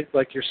yourself think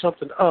like you're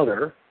something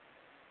other,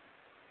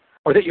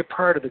 or that you're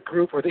part of the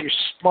group, or that you're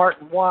smart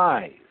and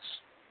wise.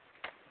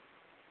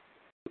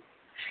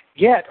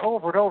 Yet,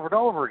 over and over and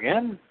over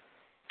again,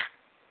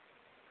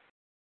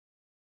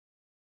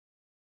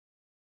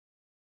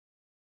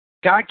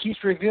 God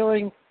keeps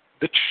revealing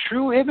the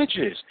true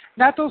images,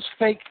 not those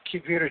fake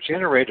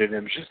computer-generated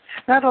images,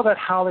 not all that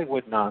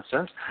Hollywood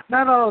nonsense,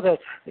 not all that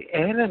the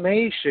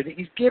animation.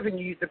 He's giving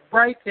you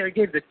right there, he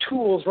gave the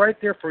tools right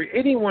there for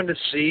anyone to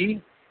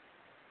see.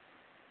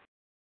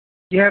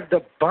 You have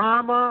the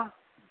Obama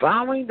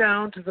bowing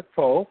down to the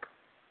Pope,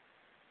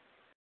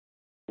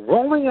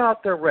 rolling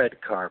out the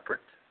red carpet,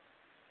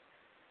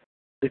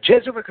 the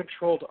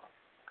Jesuit-controlled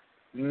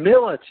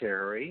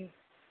military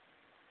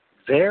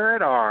there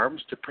at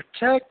arms to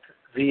protect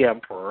the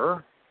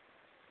emperor,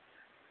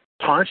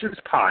 Pontius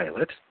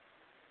Pilate,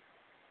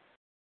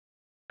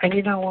 and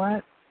you know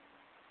what?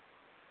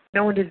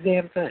 No one did a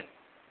damn thing.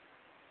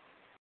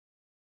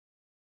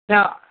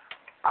 Now,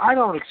 I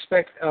don't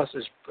expect us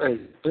as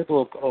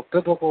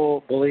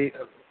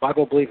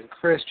Bible-believing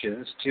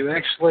Christians to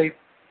actually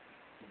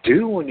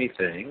do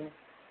anything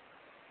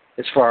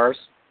as far as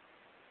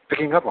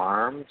picking up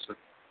arms, or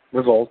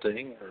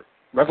revolting, or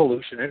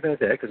revolution, anything like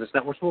that, because it's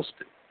not what we're supposed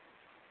to do.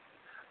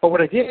 But what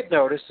I did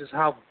notice is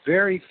how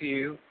very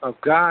few of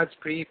God's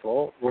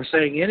people were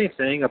saying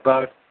anything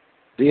about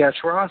the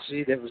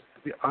atrocity that was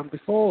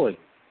unfolding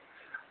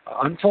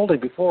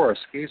before us.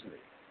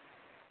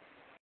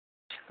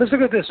 Let's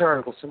look at this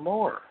article some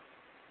more.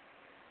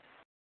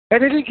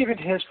 At any given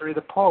history,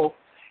 the Pope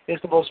is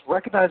the most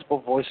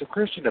recognizable voice of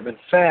Christendom. In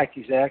fact,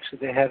 he's actually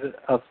the head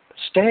of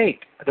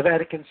state, the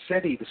Vatican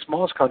City, the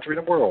smallest country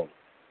in the world.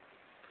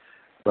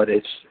 But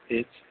it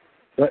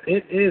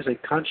is a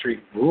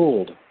country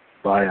ruled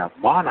by a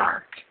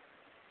monarch,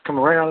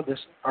 coming right out of this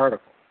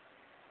article,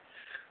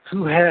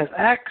 who has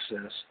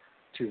access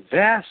to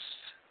mass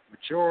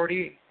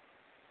majority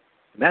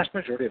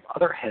of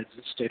other heads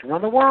of state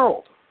around the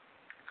world.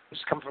 This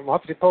is coming from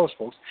Huffington Post,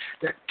 folks.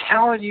 They're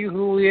telling you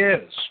who he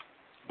is.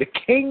 The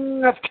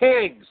King of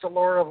Kings, the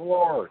Lord of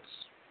Lords.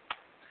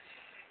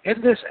 In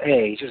this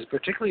age, it is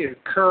particularly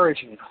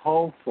encouraging and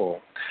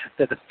hopeful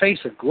that the face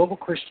of global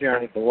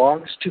Christianity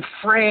belongs to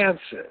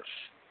Francis,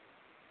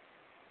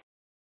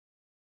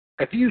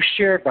 a view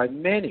shared by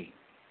many.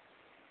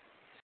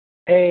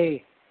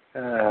 A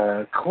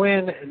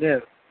Quinn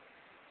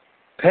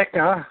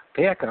Pekka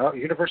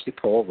University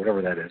poll,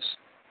 whatever that is.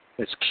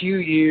 It's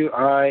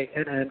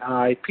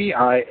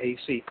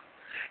QUINNIPIAC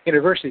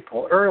University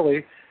poll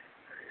earlier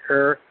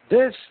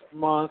this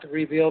month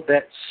revealed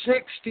that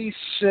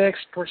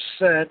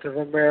 66% of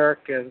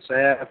Americans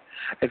have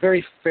a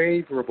very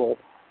favorable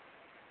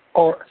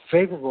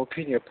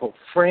opinion of Pope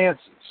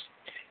Francis.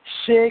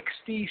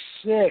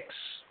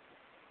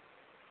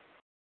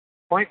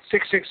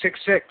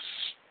 66.6666.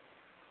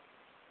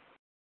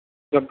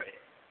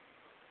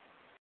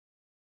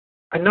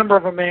 A number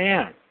of a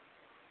man.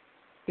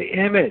 The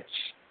image.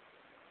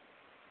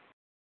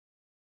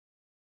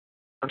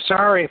 I'm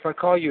sorry if I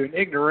call you an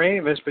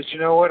ignoramus, but you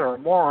know what, or a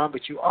moron,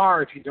 but you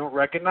are if you don't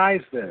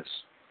recognize this.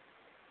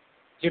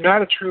 You're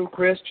not a true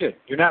Christian.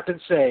 You've not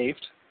been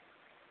saved.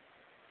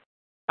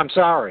 I'm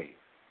sorry.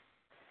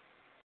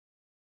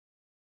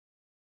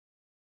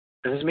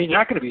 It doesn't mean you're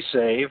not going to be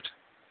saved,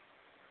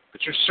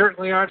 but you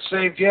certainly aren't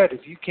saved yet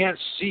if you can't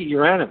see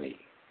your enemy.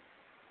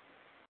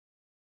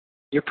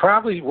 You're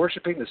probably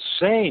worshiping the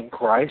same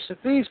Christ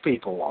that these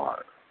people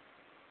are.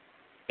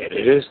 And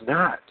it is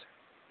not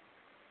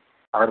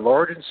our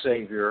Lord and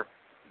Savior,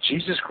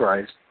 Jesus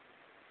Christ,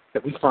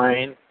 that we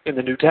find in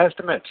the New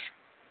Testament.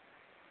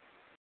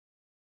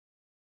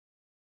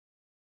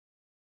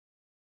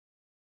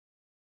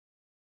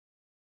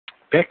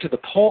 Back to the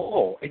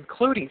poll,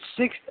 including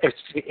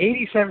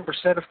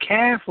 87% of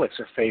Catholics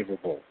are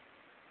favorable,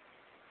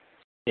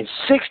 and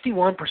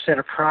 61%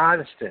 are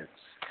Protestants,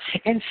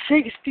 and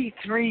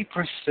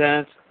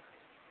 63%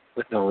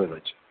 with no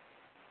religion.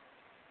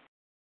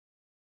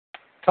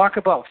 Talk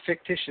about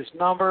fictitious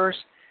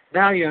numbers.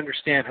 Now you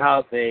understand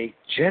how they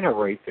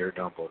generate their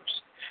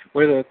numbers.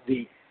 Whether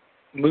the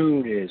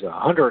moon is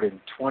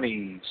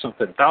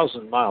 120-something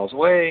thousand miles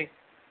away,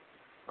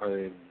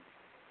 or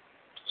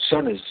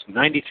sun is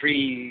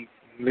 93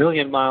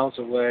 million miles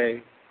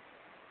away,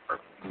 or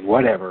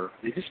whatever.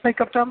 They just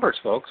make up numbers,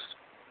 folks.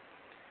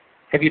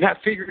 Have you not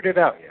figured it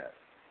out yet?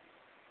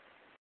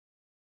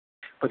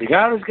 But the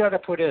God has got to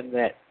put in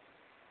that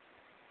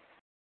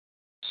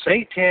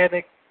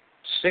satanic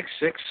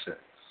 666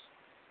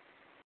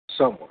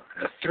 somewhere,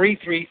 a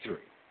 333,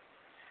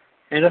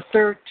 and a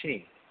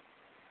 13.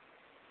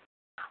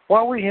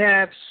 What we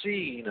have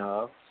seen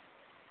of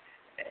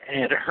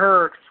and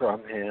heard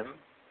from him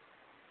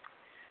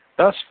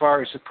thus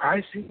far is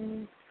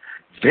surprising,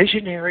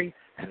 visionary,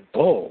 and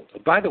bold.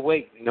 And by the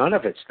way, none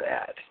of it's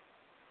that.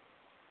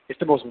 It's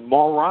the most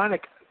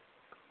moronic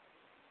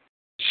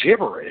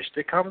gibberish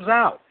that comes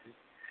out.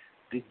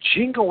 The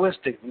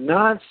jingoistic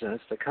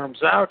nonsense that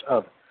comes out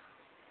of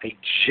a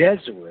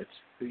Jesuit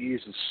who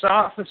uses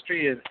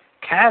sophistry and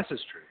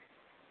casuistry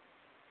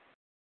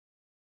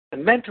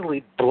and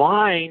mentally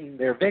blind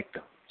their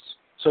victims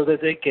so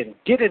that they can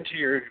get into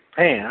your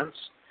pants,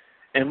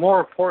 and more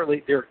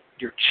importantly, your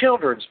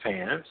children's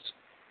pants,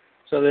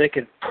 so that they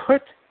can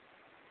put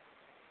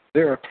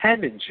their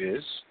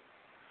appendages,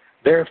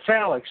 their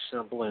phallic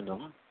symbol in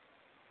them,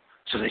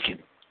 so they can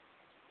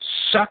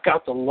suck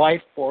out the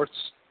life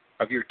force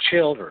of your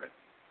children.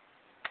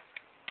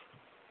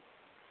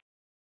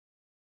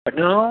 But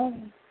no.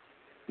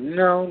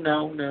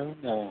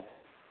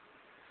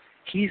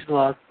 He's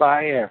loved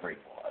by everyone.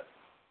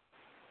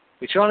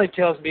 Which only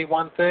tells me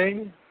one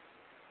thing.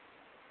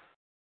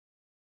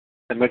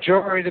 The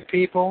majority of the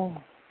people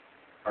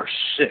are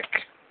sick,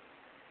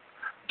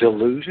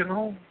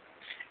 delusional,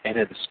 and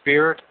have the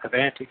spirit of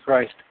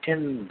Antichrist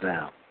in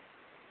them.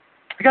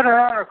 I got an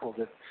article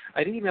that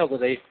I'd emailed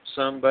today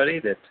from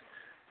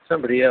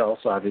somebody else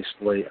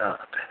obviously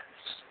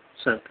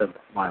sent them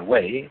my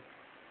way,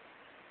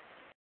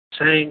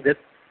 saying that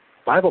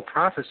Bible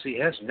prophecy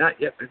has not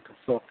yet been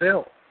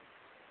fulfilled.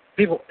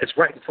 People, it's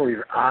right before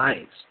your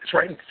eyes. It's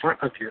right in front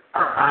of your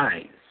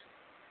eyes.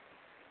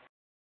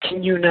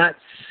 Can you not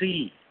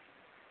see?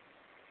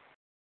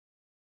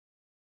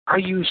 Are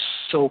you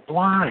so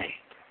blind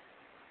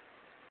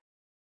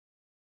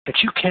that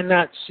you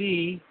cannot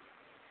see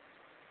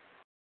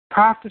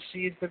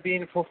prophecy has been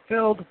being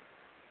fulfilled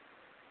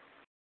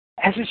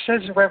as it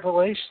says in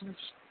Revelations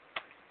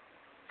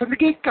from the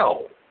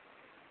get-go?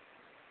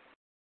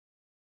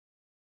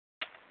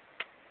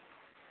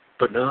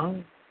 But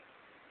no,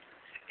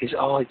 is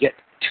all yet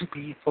to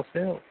be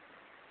fulfilled.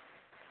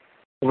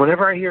 And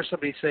whenever I hear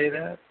somebody say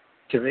that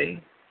to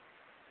me,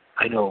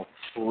 I know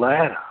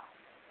flat out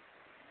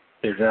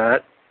they're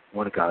not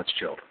one of God's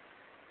children.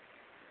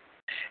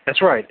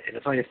 That's right. And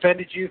if I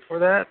offended you for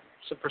that,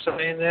 for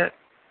saying that,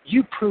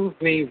 you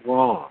proved me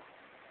wrong.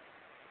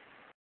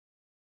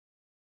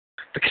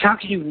 Because how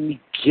can you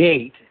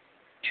negate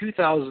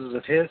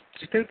 2,000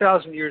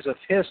 years of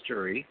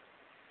history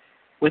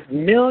with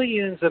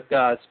millions of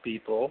God's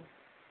people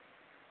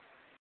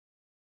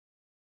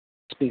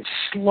being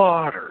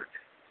slaughtered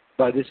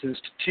by this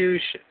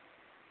institution,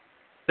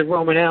 the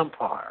Roman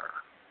Empire?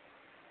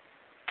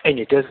 And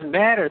it doesn't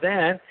matter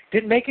then. It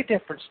didn't make a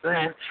difference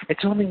then.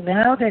 It's only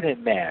now that it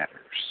matters.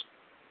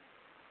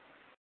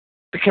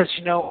 Because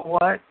you know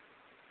what?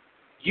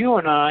 You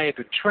and I have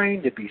been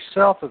trained to be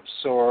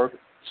self-absorbed,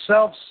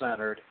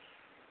 self-centered,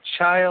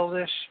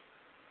 childish,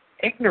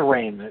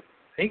 ignoramuses.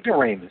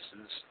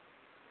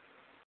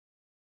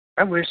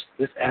 I wish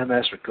this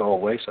MS would go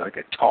away so I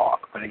could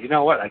talk. But you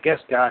know what? I guess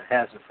God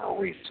has it for a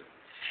reason.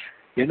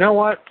 You know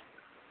what?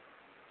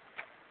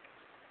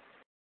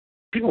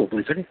 People will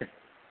believe anything.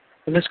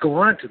 And let's go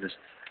on to this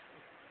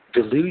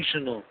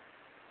delusional,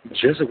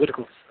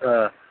 Jesuitical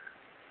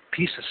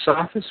piece of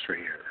sophistry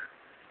here.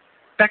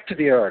 Back to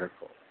the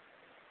article.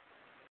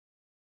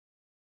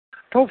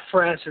 Pope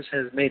Francis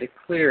has made it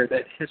clear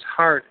that his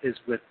heart is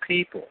with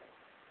people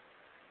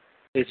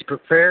as he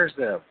prepares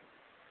them.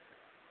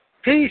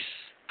 Peace,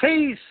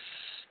 peace,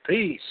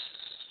 peace.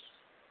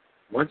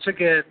 Once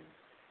again,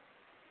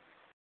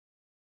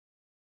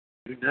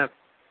 do not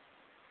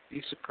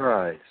be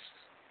surprised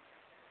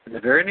in the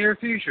very near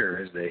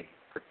future as they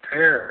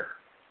prepare,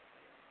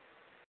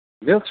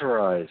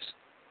 militarize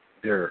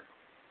their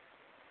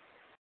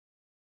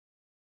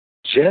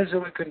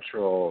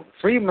Jesuit-controlled,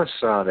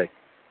 Freemasonic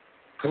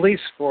police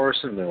force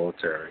and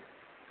military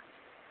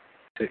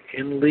to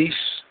unleash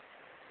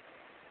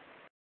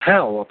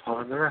hell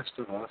upon the rest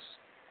of us.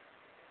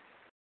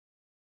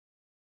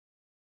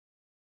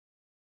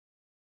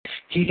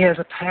 He has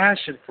a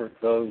passion for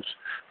those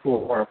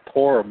who are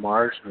poor or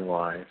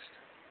marginalized.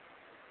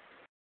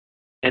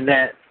 And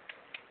that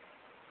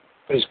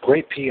is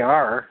great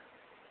PR,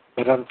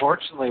 but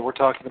unfortunately we're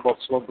talking about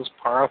some of the most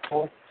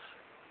powerful,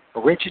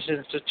 richest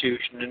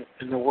institution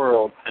in the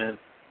world, and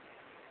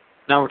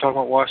now we're talking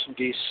about Washington,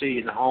 D.C.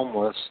 and the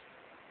homeless,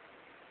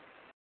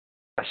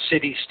 a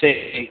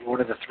city-state,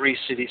 one of the 3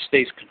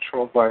 city-states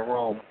controlled by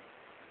Rome.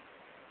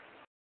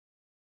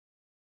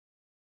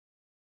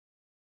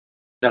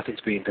 Nothing's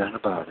being done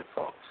about it,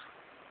 folks.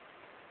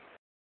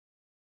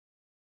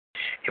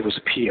 It was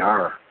a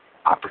PR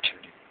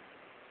opportunity.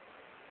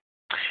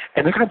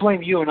 And they're going to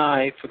blame you and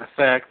I for the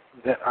fact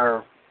that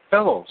our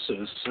fellow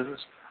citizens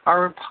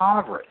are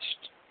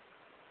impoverished.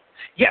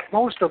 Yet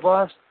most of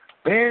us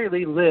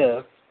barely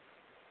live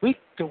week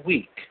to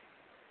week.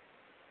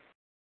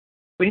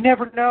 We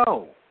never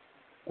know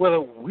whether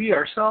we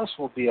ourselves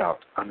will be out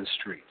on the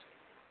street.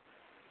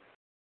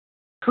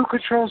 Who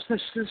controls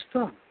this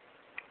system?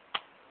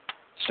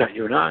 It's not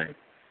you and I.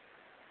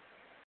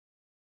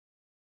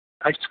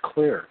 It's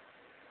clear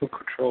who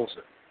controls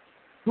it,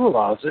 who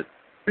allows it,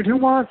 and who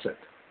wants it.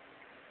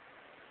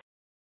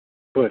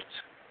 But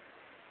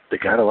they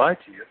gotta lie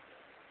to you.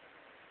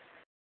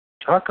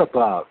 Talk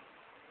about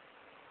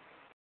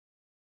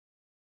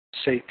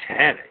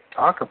satanic.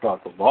 Talk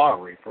about the law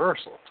of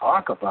reversal.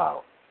 Talk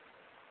about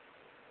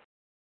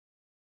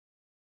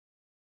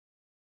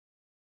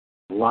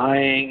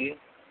lying.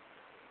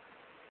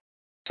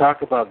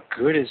 Talk about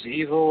good is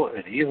evil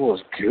and evil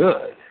is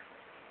good.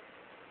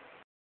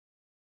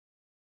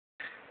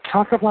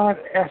 Talk about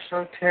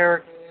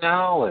esoteric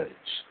knowledge.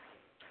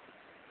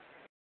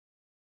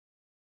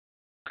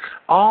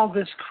 All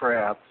this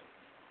crap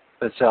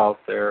that's out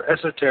there,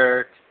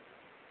 esoteric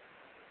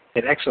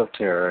and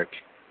exoteric,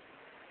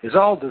 is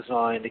all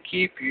designed to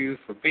keep you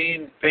from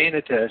paying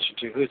attention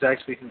to who's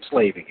actually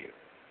enslaving you.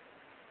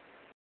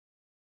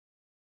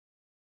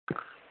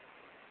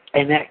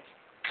 And that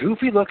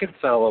goofy-looking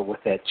fellow with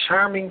that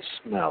charming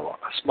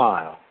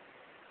smile,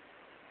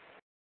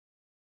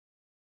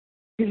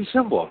 he's a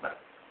symbol of that.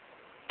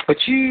 But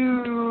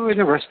you and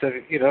the rest of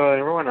it,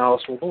 everyone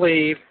else will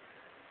believe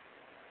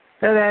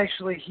that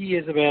actually he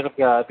is a man of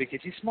God because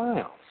he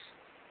smiles.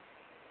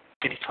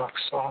 And he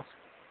talks soft.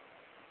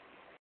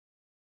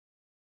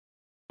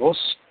 Most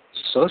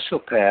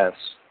sociopaths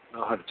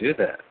know how to do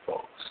that,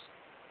 folks.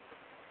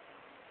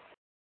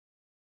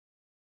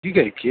 You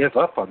got to give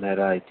up on that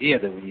idea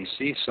that when you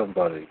see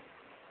somebody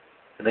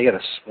and they got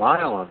a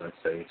smile on their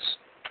face,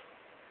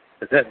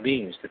 that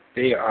means that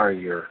they are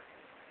your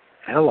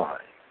ally.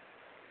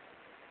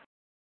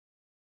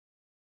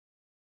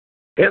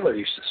 Hitler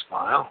used to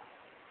smile.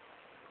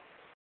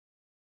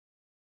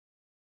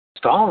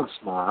 Stalin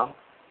smiled.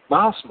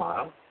 Mao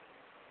smiled.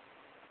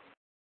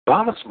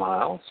 Obama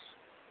smiles.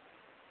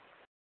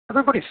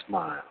 Everybody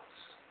smiles.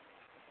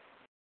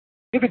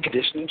 You've been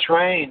conditioned and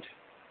trained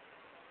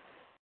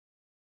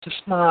to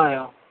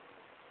smile.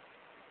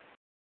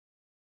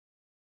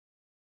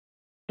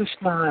 To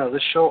smile, to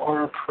show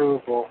our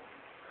approval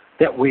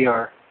that we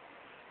are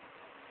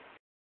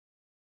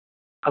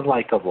a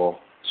likable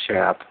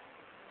chap.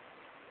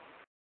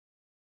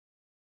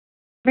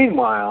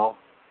 Meanwhile,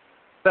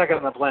 back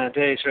on the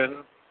plantation,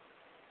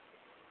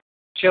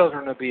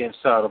 children are being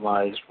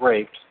sodomized,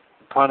 raped,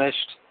 punished.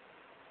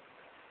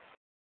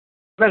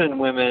 Men and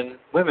women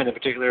in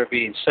particular, are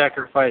being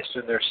sacrificed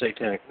in their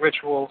satanic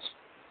rituals.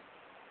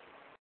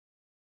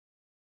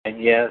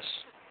 And yes,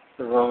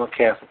 the Roman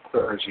Catholic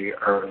clergy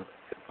are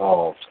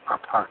involved, are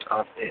part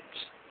of it.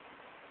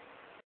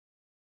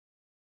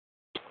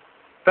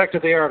 Back to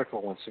the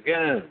article once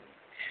again.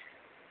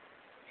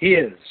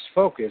 His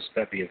focus,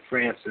 that being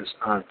Francis,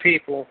 on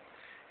people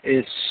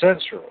is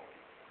central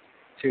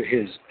to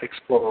his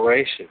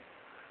exploration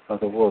of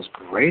the world's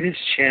greatest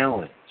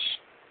challenge.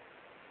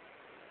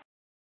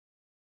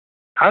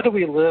 How do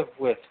we live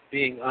with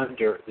being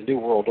under the New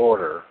World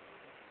Order,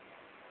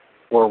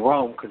 where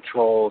Rome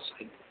controls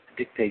and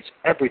dictates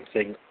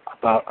everything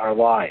about our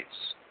lives,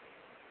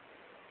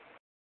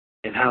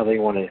 and how they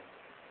want to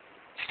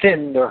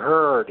thin the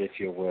herd, if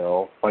you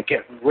will, by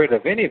getting rid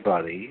of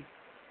anybody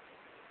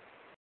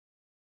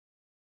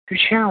who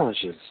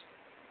challenges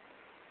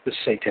the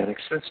satanic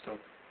system?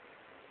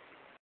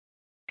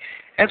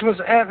 As was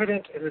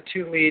evident in the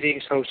two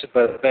meetings hosted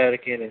by the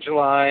Vatican in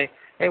July,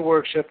 a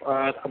workshop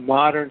on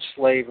modern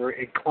slavery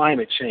and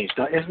climate change.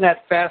 Now, isn't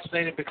that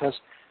fascinating? Because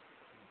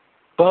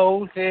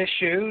both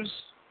issues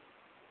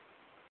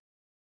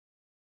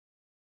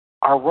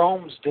are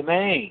Rome's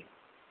domain.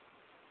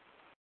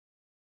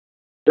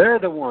 They're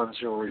the ones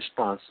who are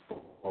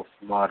responsible for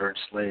modern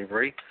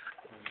slavery.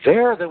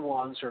 They're the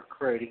ones who are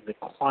creating the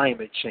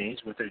climate change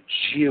with their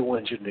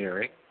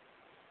geoengineering.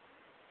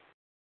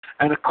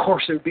 And of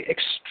course, it would be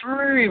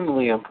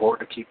extremely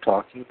important to keep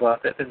talking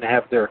about that and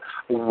have their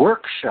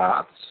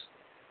workshops,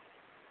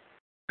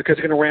 because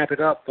they're going to ramp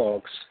it up,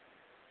 folks.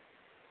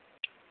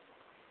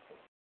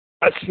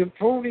 A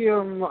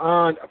symposium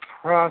on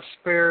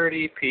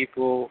prosperity,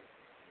 people,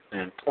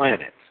 and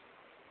planet.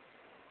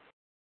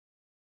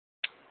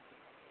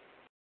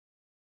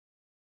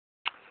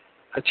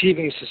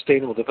 Achieving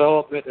sustainable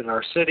development in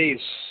our cities,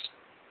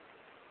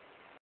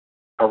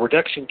 our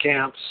reduction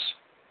camps.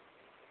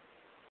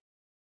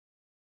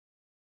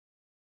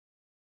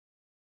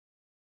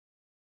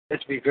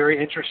 It's be very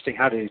interesting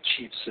how to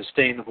achieve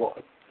sustainable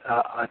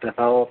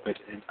development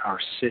in our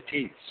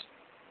cities.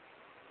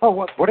 Oh,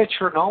 what did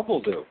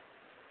Chernobyl do?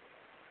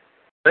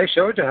 They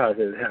showed you how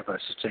to have a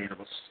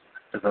sustainable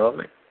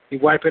development. You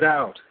wipe it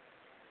out.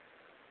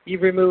 You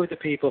remove the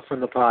people from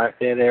that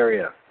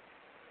area.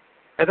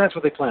 And that's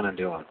what they plan on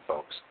doing,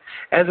 folks.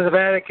 As the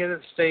Vatican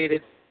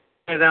stated,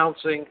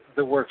 announcing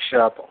the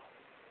workshop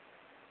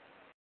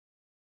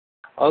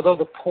Although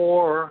the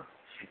poor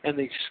and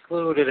the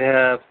excluded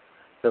have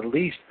the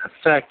least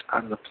effect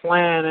on the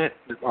planet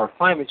or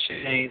climate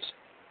change,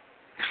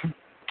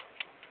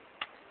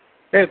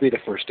 they'd be the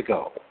first to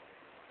go.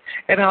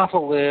 And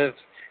often live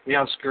in the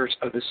outskirts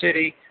of the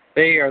city.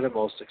 They are the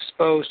most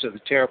exposed to the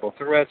terrible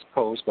threats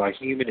posed by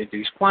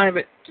human-induced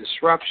climate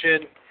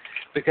disruption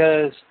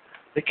because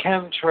the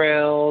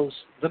chemtrails,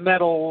 the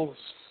metals,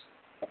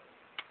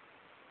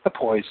 the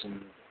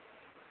poison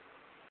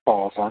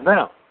falls on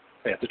them.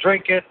 They have to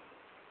drink it.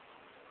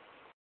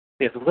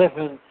 They have to live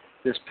in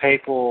this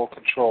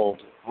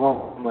papal-controlled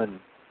Roman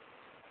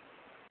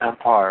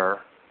Empire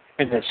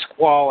in this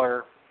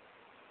squalor.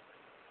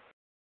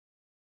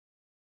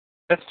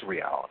 That's the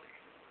reality.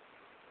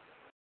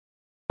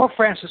 Pope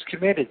Francis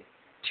committed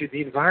to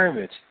the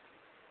environment.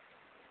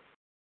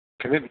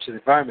 Commitment to the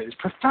environment is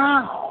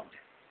profound.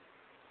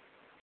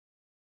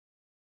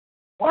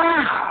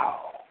 Wow.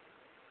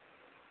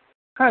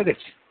 God,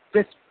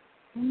 that's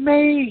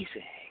amazing.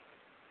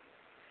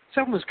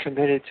 Someone's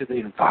committed to the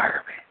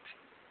environment.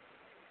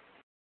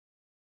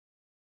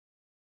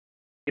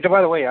 You know,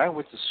 by the way, I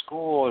went to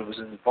school and was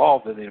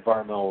involved in the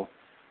environmental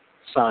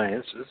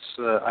sciences.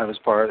 I was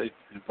part of the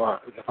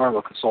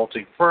environmental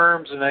consulting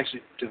firms and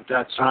actually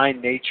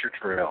designed nature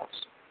trails.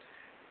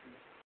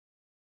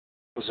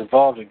 Was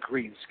involved in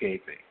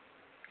greenscaping.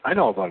 I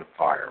know about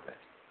environment.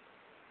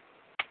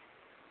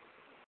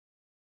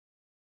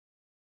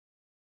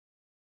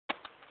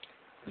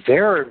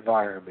 Their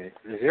environment,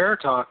 they're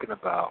talking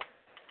about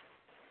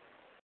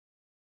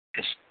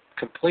is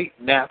complete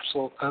and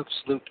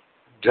absolute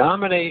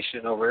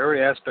domination over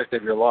every aspect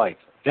of your life.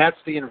 That's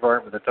the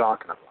environment they're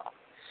talking about.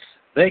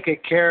 They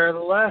could care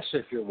less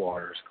if your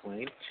water's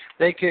clean.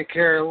 They could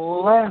care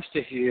less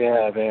if you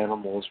have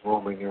animals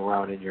roaming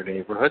around in your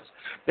neighborhoods.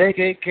 They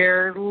could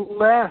care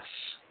less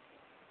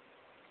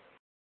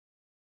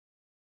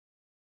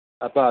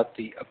about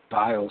the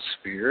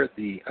biosphere,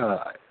 the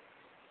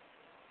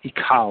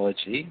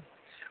ecology.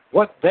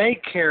 What they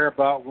care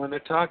about when they're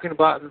talking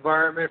about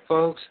environment,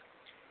 folks,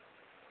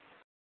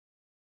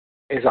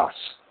 is us.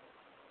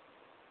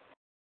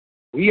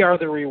 We are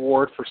the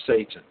reward for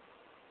Satan.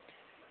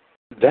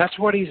 That's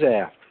what he's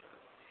after.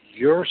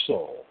 Your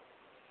soul.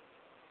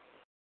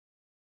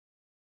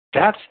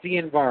 That's the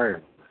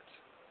environment.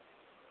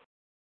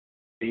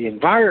 The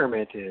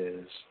environment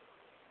is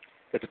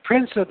that the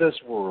prince of this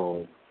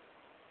world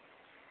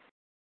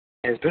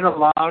has been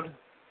allowed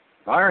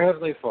by our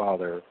Heavenly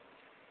Father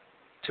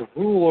to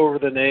rule over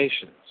the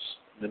nations.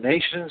 The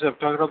nations, I'm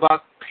talking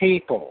about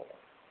people.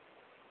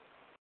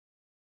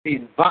 The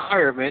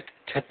environment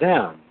to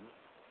them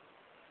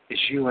is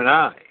you and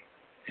I.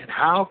 And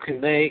how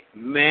can they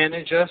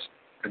manage us,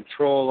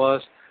 control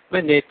us,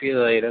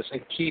 manipulate us,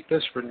 and keep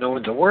us from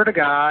knowing the Word of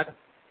God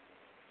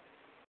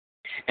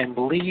and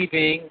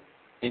believing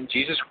in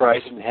Jesus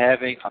Christ and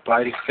having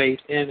abiding faith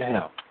in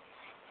Him?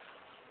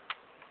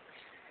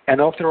 And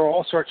they'll throw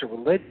all sorts of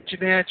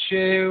religion at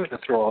you. They'll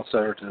throw all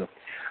sorts of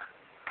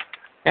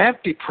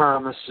empty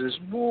promises,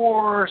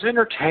 wars,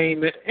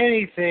 entertainment,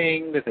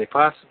 anything that they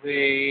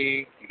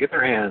possibly get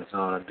their hands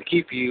on to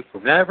keep you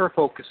from never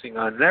focusing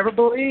on, never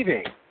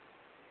believing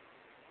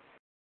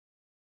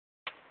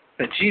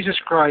that Jesus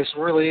Christ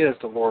really is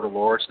the Lord of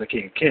Lords and the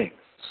King of Kings,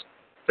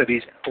 that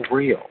He's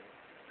real,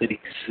 that He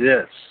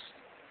exists,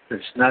 that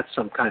it's not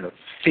some kind of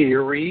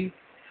theory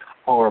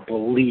or a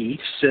belief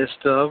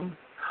system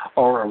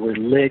or a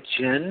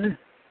religion.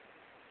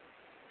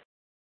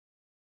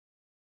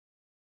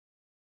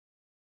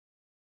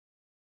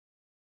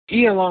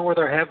 He, along with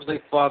our Heavenly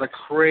Father,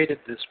 created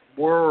this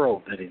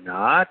world, did He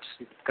not?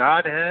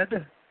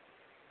 Godhead.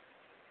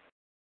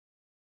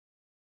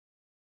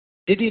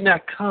 Did He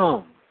not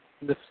come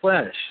in the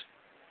flesh,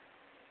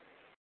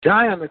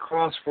 die on the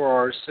cross for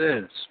our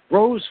sins,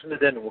 rose from the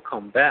dead and will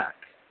come back?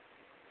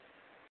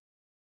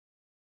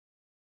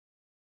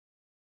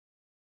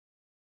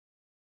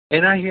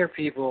 And I hear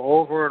people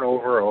over and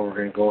over and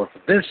over again going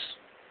for this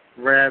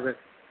rabbit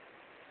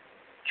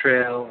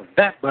trail,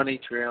 that bunny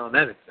trail, and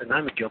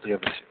I'm guilty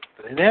of it too.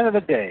 But at the end of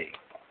the day,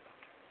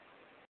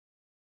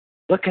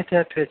 look at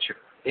that picture.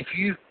 If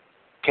you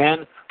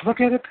can,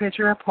 look at a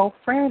picture of Pope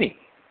Franny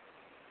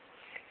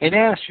and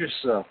ask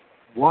yourself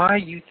why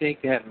you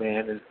think that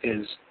man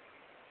is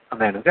a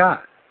man of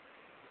God.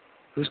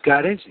 Whose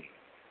God is he?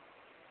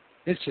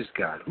 It's his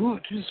God.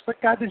 What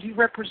God does he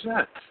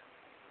represent?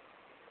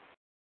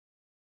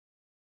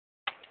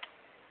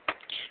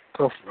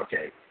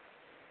 Okay.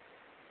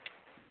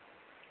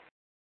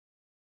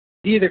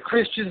 Neither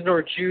Christians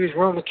nor Jews,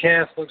 Roman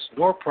Catholics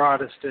nor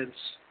Protestants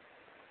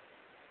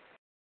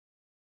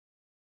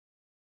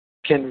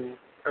can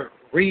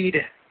read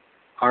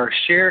our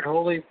shared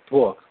holy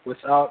book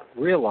without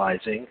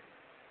realizing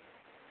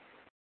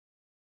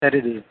that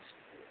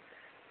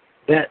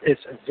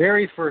its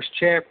very first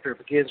chapter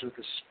begins with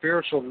the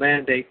spiritual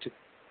mandate to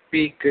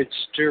be good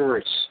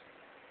stewards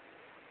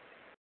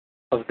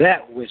of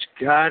that which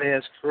God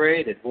has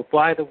created. Well,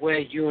 by the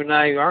way, you and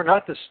I are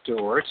not the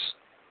stewards.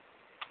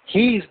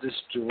 He's the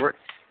steward.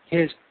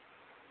 His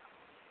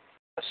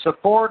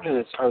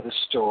subordinates are the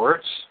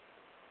stewards.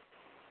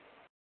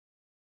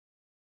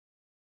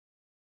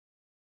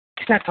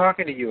 He's not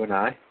talking to you and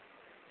I.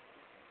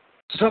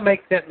 So don't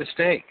make that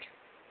mistake.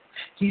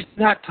 He's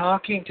not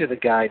talking to the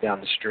guy down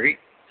the street.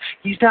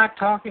 He's not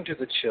talking to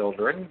the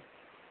children.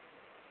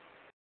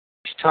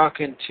 He's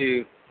talking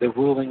to the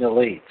ruling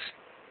elites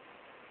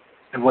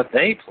and what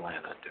they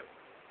plan on doing,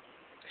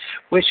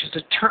 which is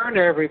to turn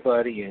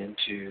everybody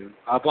into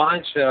a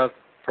bunch of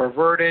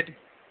perverted,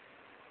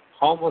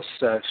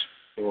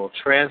 homosexual,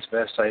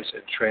 transvestites,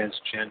 and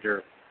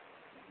transgender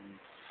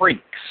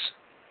freaks,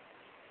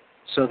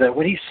 so that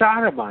when he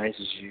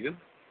sodomizes you,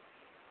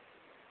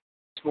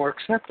 it's more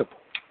acceptable.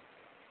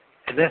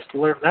 And that's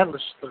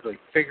literally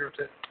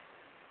figurative.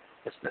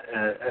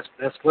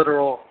 That's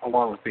literal,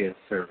 along with being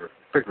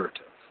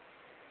figurative.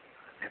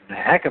 I'm having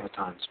a heck of a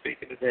time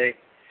speaking today,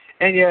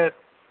 and yet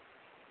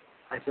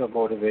I feel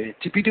motivated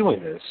to be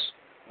doing this.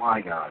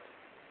 My God.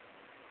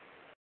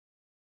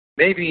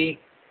 Maybe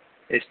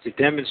it's to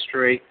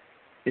demonstrate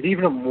that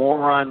even a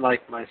moron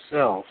like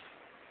myself,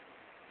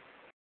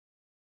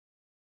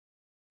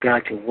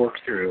 God can work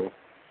through.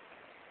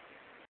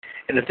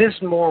 And if this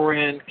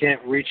moron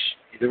can't reach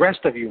the rest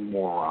of you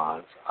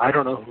morons, I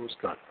don't know who's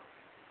going to.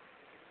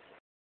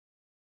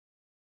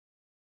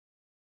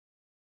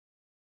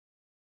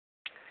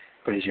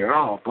 But you're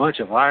all a bunch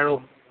of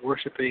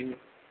idol-worshipping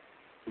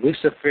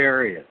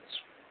Luciferians.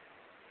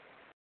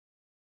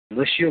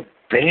 Unless you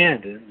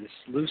abandon this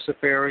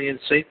Luciferian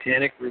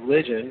satanic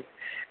religion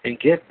and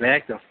get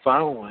back to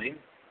following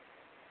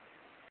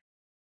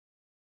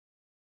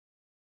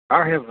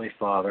our Heavenly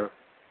Father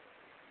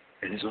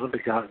and His only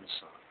begotten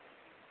Son,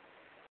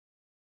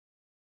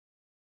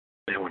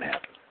 that won't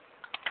happen.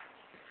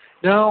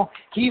 No,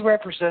 He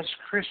represents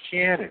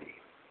Christianity.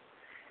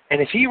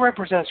 And if He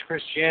represents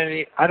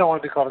Christianity, I don't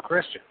want to be called a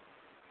Christian.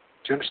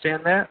 Do you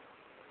understand that?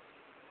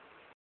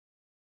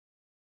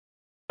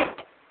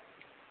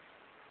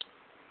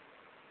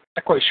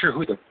 Not quite sure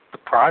who the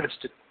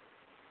Protestant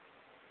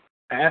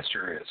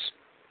pastor is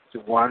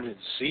who wanted to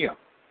see him.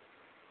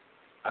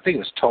 I think it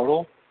was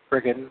total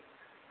friggin'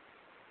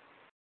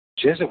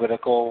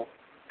 Jesuitical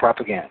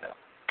propaganda.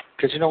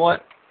 Because you know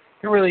what?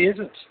 There really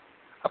isn't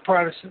a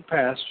Protestant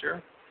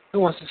pastor who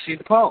wants to see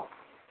the Pope.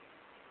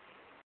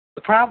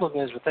 The problem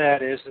is with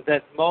that is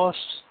that most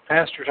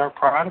pastors aren't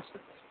Protestants.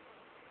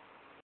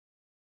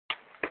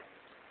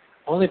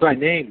 Only by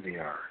name they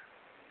are,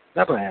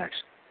 not by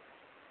action.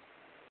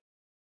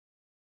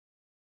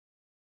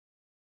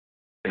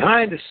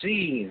 Behind the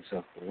scenes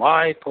of the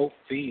live Pope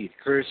feed,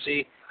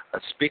 courtesy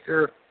of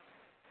Speaker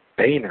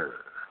Boehner.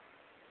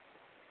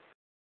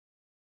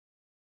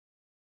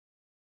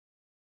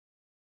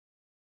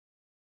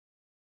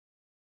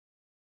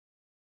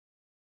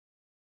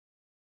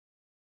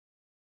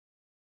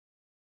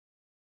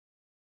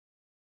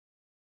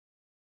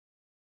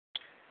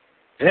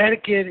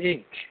 Vatican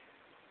Inc.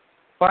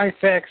 5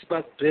 facts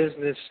about the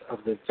business of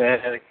the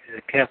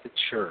Catholic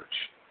Church.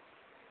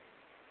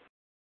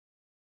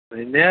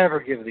 They never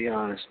give the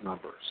honest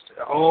numbers.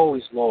 They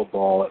always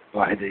lowball it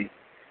by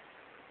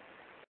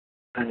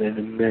an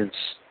immense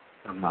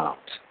amount.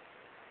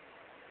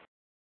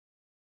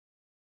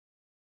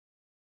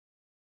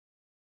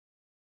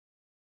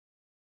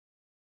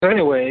 So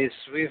anyways,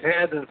 we've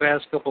had in the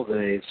past couple of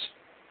days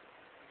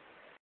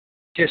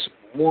just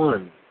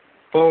one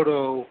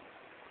photo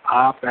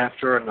op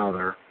after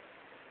another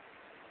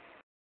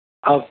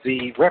of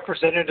the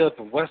representative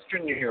of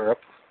Western Europe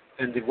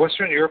and the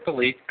Western Europe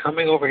elite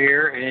coming over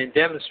here and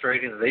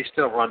demonstrating that they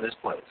still run this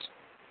place.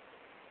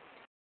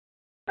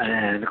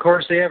 And of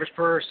course, the average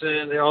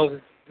person,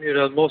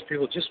 most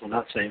people just will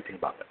not say anything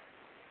about it.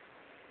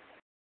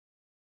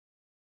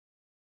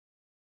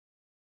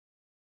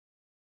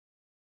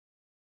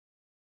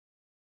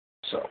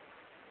 So,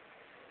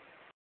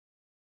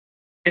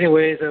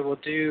 anyways, I will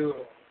do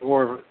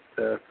more of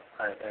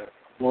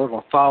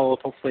a follow-up.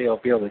 Hopefully,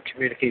 I'll be able to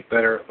communicate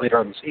better later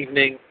on this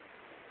evening.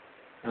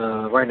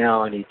 Right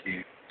now, I need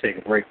to take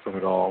a break from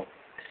it all.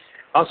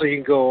 Also, you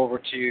can go over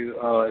to,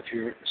 if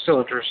you're still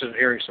interested in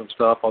hearing some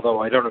stuff, although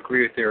I don't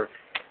agree with their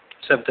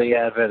Seventh-day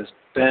Adventist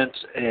bent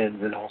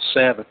and the whole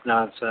Sabbath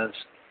nonsense,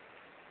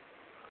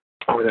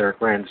 over there at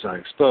Grand Design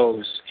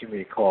Exposed,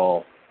 community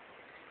call,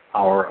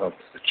 Hour of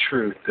the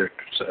Truth. They're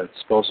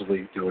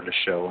supposedly doing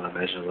a show, and I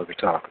imagine they'll be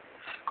talking.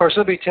 Of course,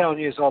 they'll be telling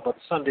you all about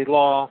the Sunday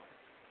law,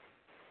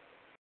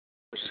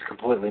 which is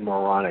completely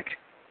moronic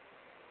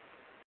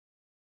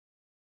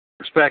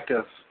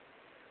perspective,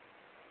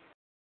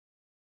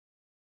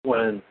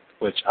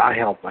 which I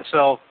held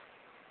myself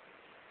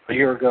a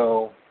year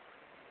ago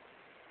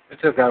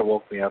until God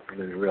woke me up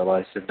and then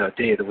realized that the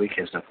day of the week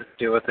has nothing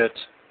to do with it.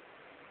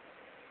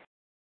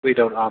 We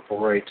don't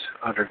operate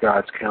under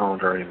God's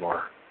calendar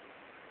anymore.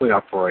 We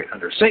operate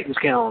under Satan's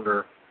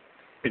calendar,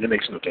 and it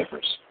makes no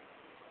difference.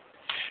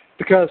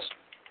 Because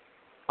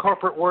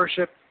corporate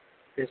worship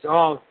is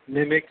all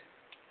mimicked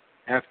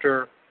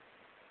after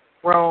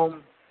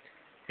Rome,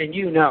 and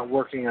you not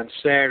working on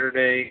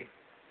Saturday,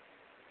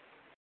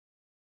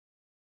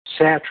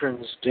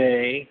 Saturn's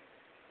Day,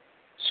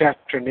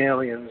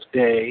 Saturnalian's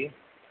day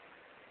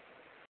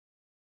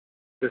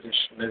doesn't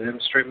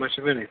demonstrate much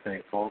of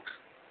anything, folks.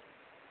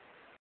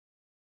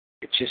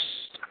 It's just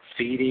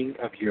feeding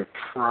of your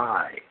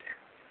pride.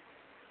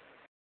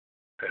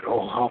 And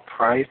oh, how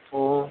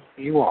prideful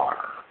you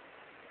are.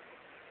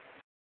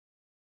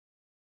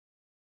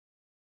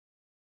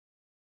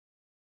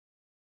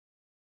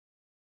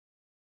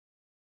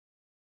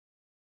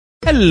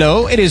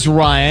 Hello, it is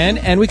Ryan,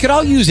 and we could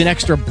all use an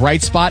extra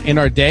bright spot in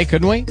our day,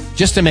 couldn't we?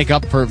 Just to make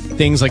up for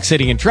things like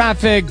sitting in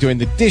traffic, doing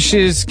the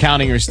dishes,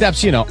 counting your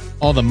steps, you know,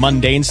 all the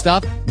mundane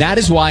stuff. That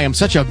is why I'm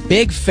such a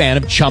big fan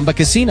of Chumba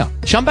Casino.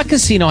 Chumba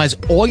Casino has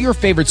all your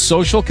favorite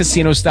social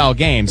casino-style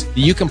games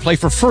that you can play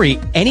for free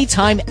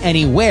anytime,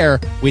 anywhere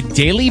with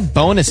daily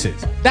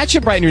bonuses. That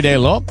should brighten your day a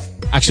little.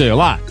 Actually, a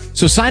lot.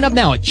 So sign up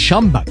now at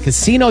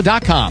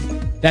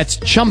ChumbaCasino.com. That's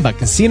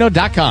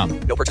ChumbaCasino.com.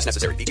 No purchase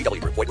necessary.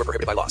 VGW Group. Void where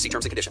prohibited by law. See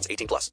terms and conditions. 18+.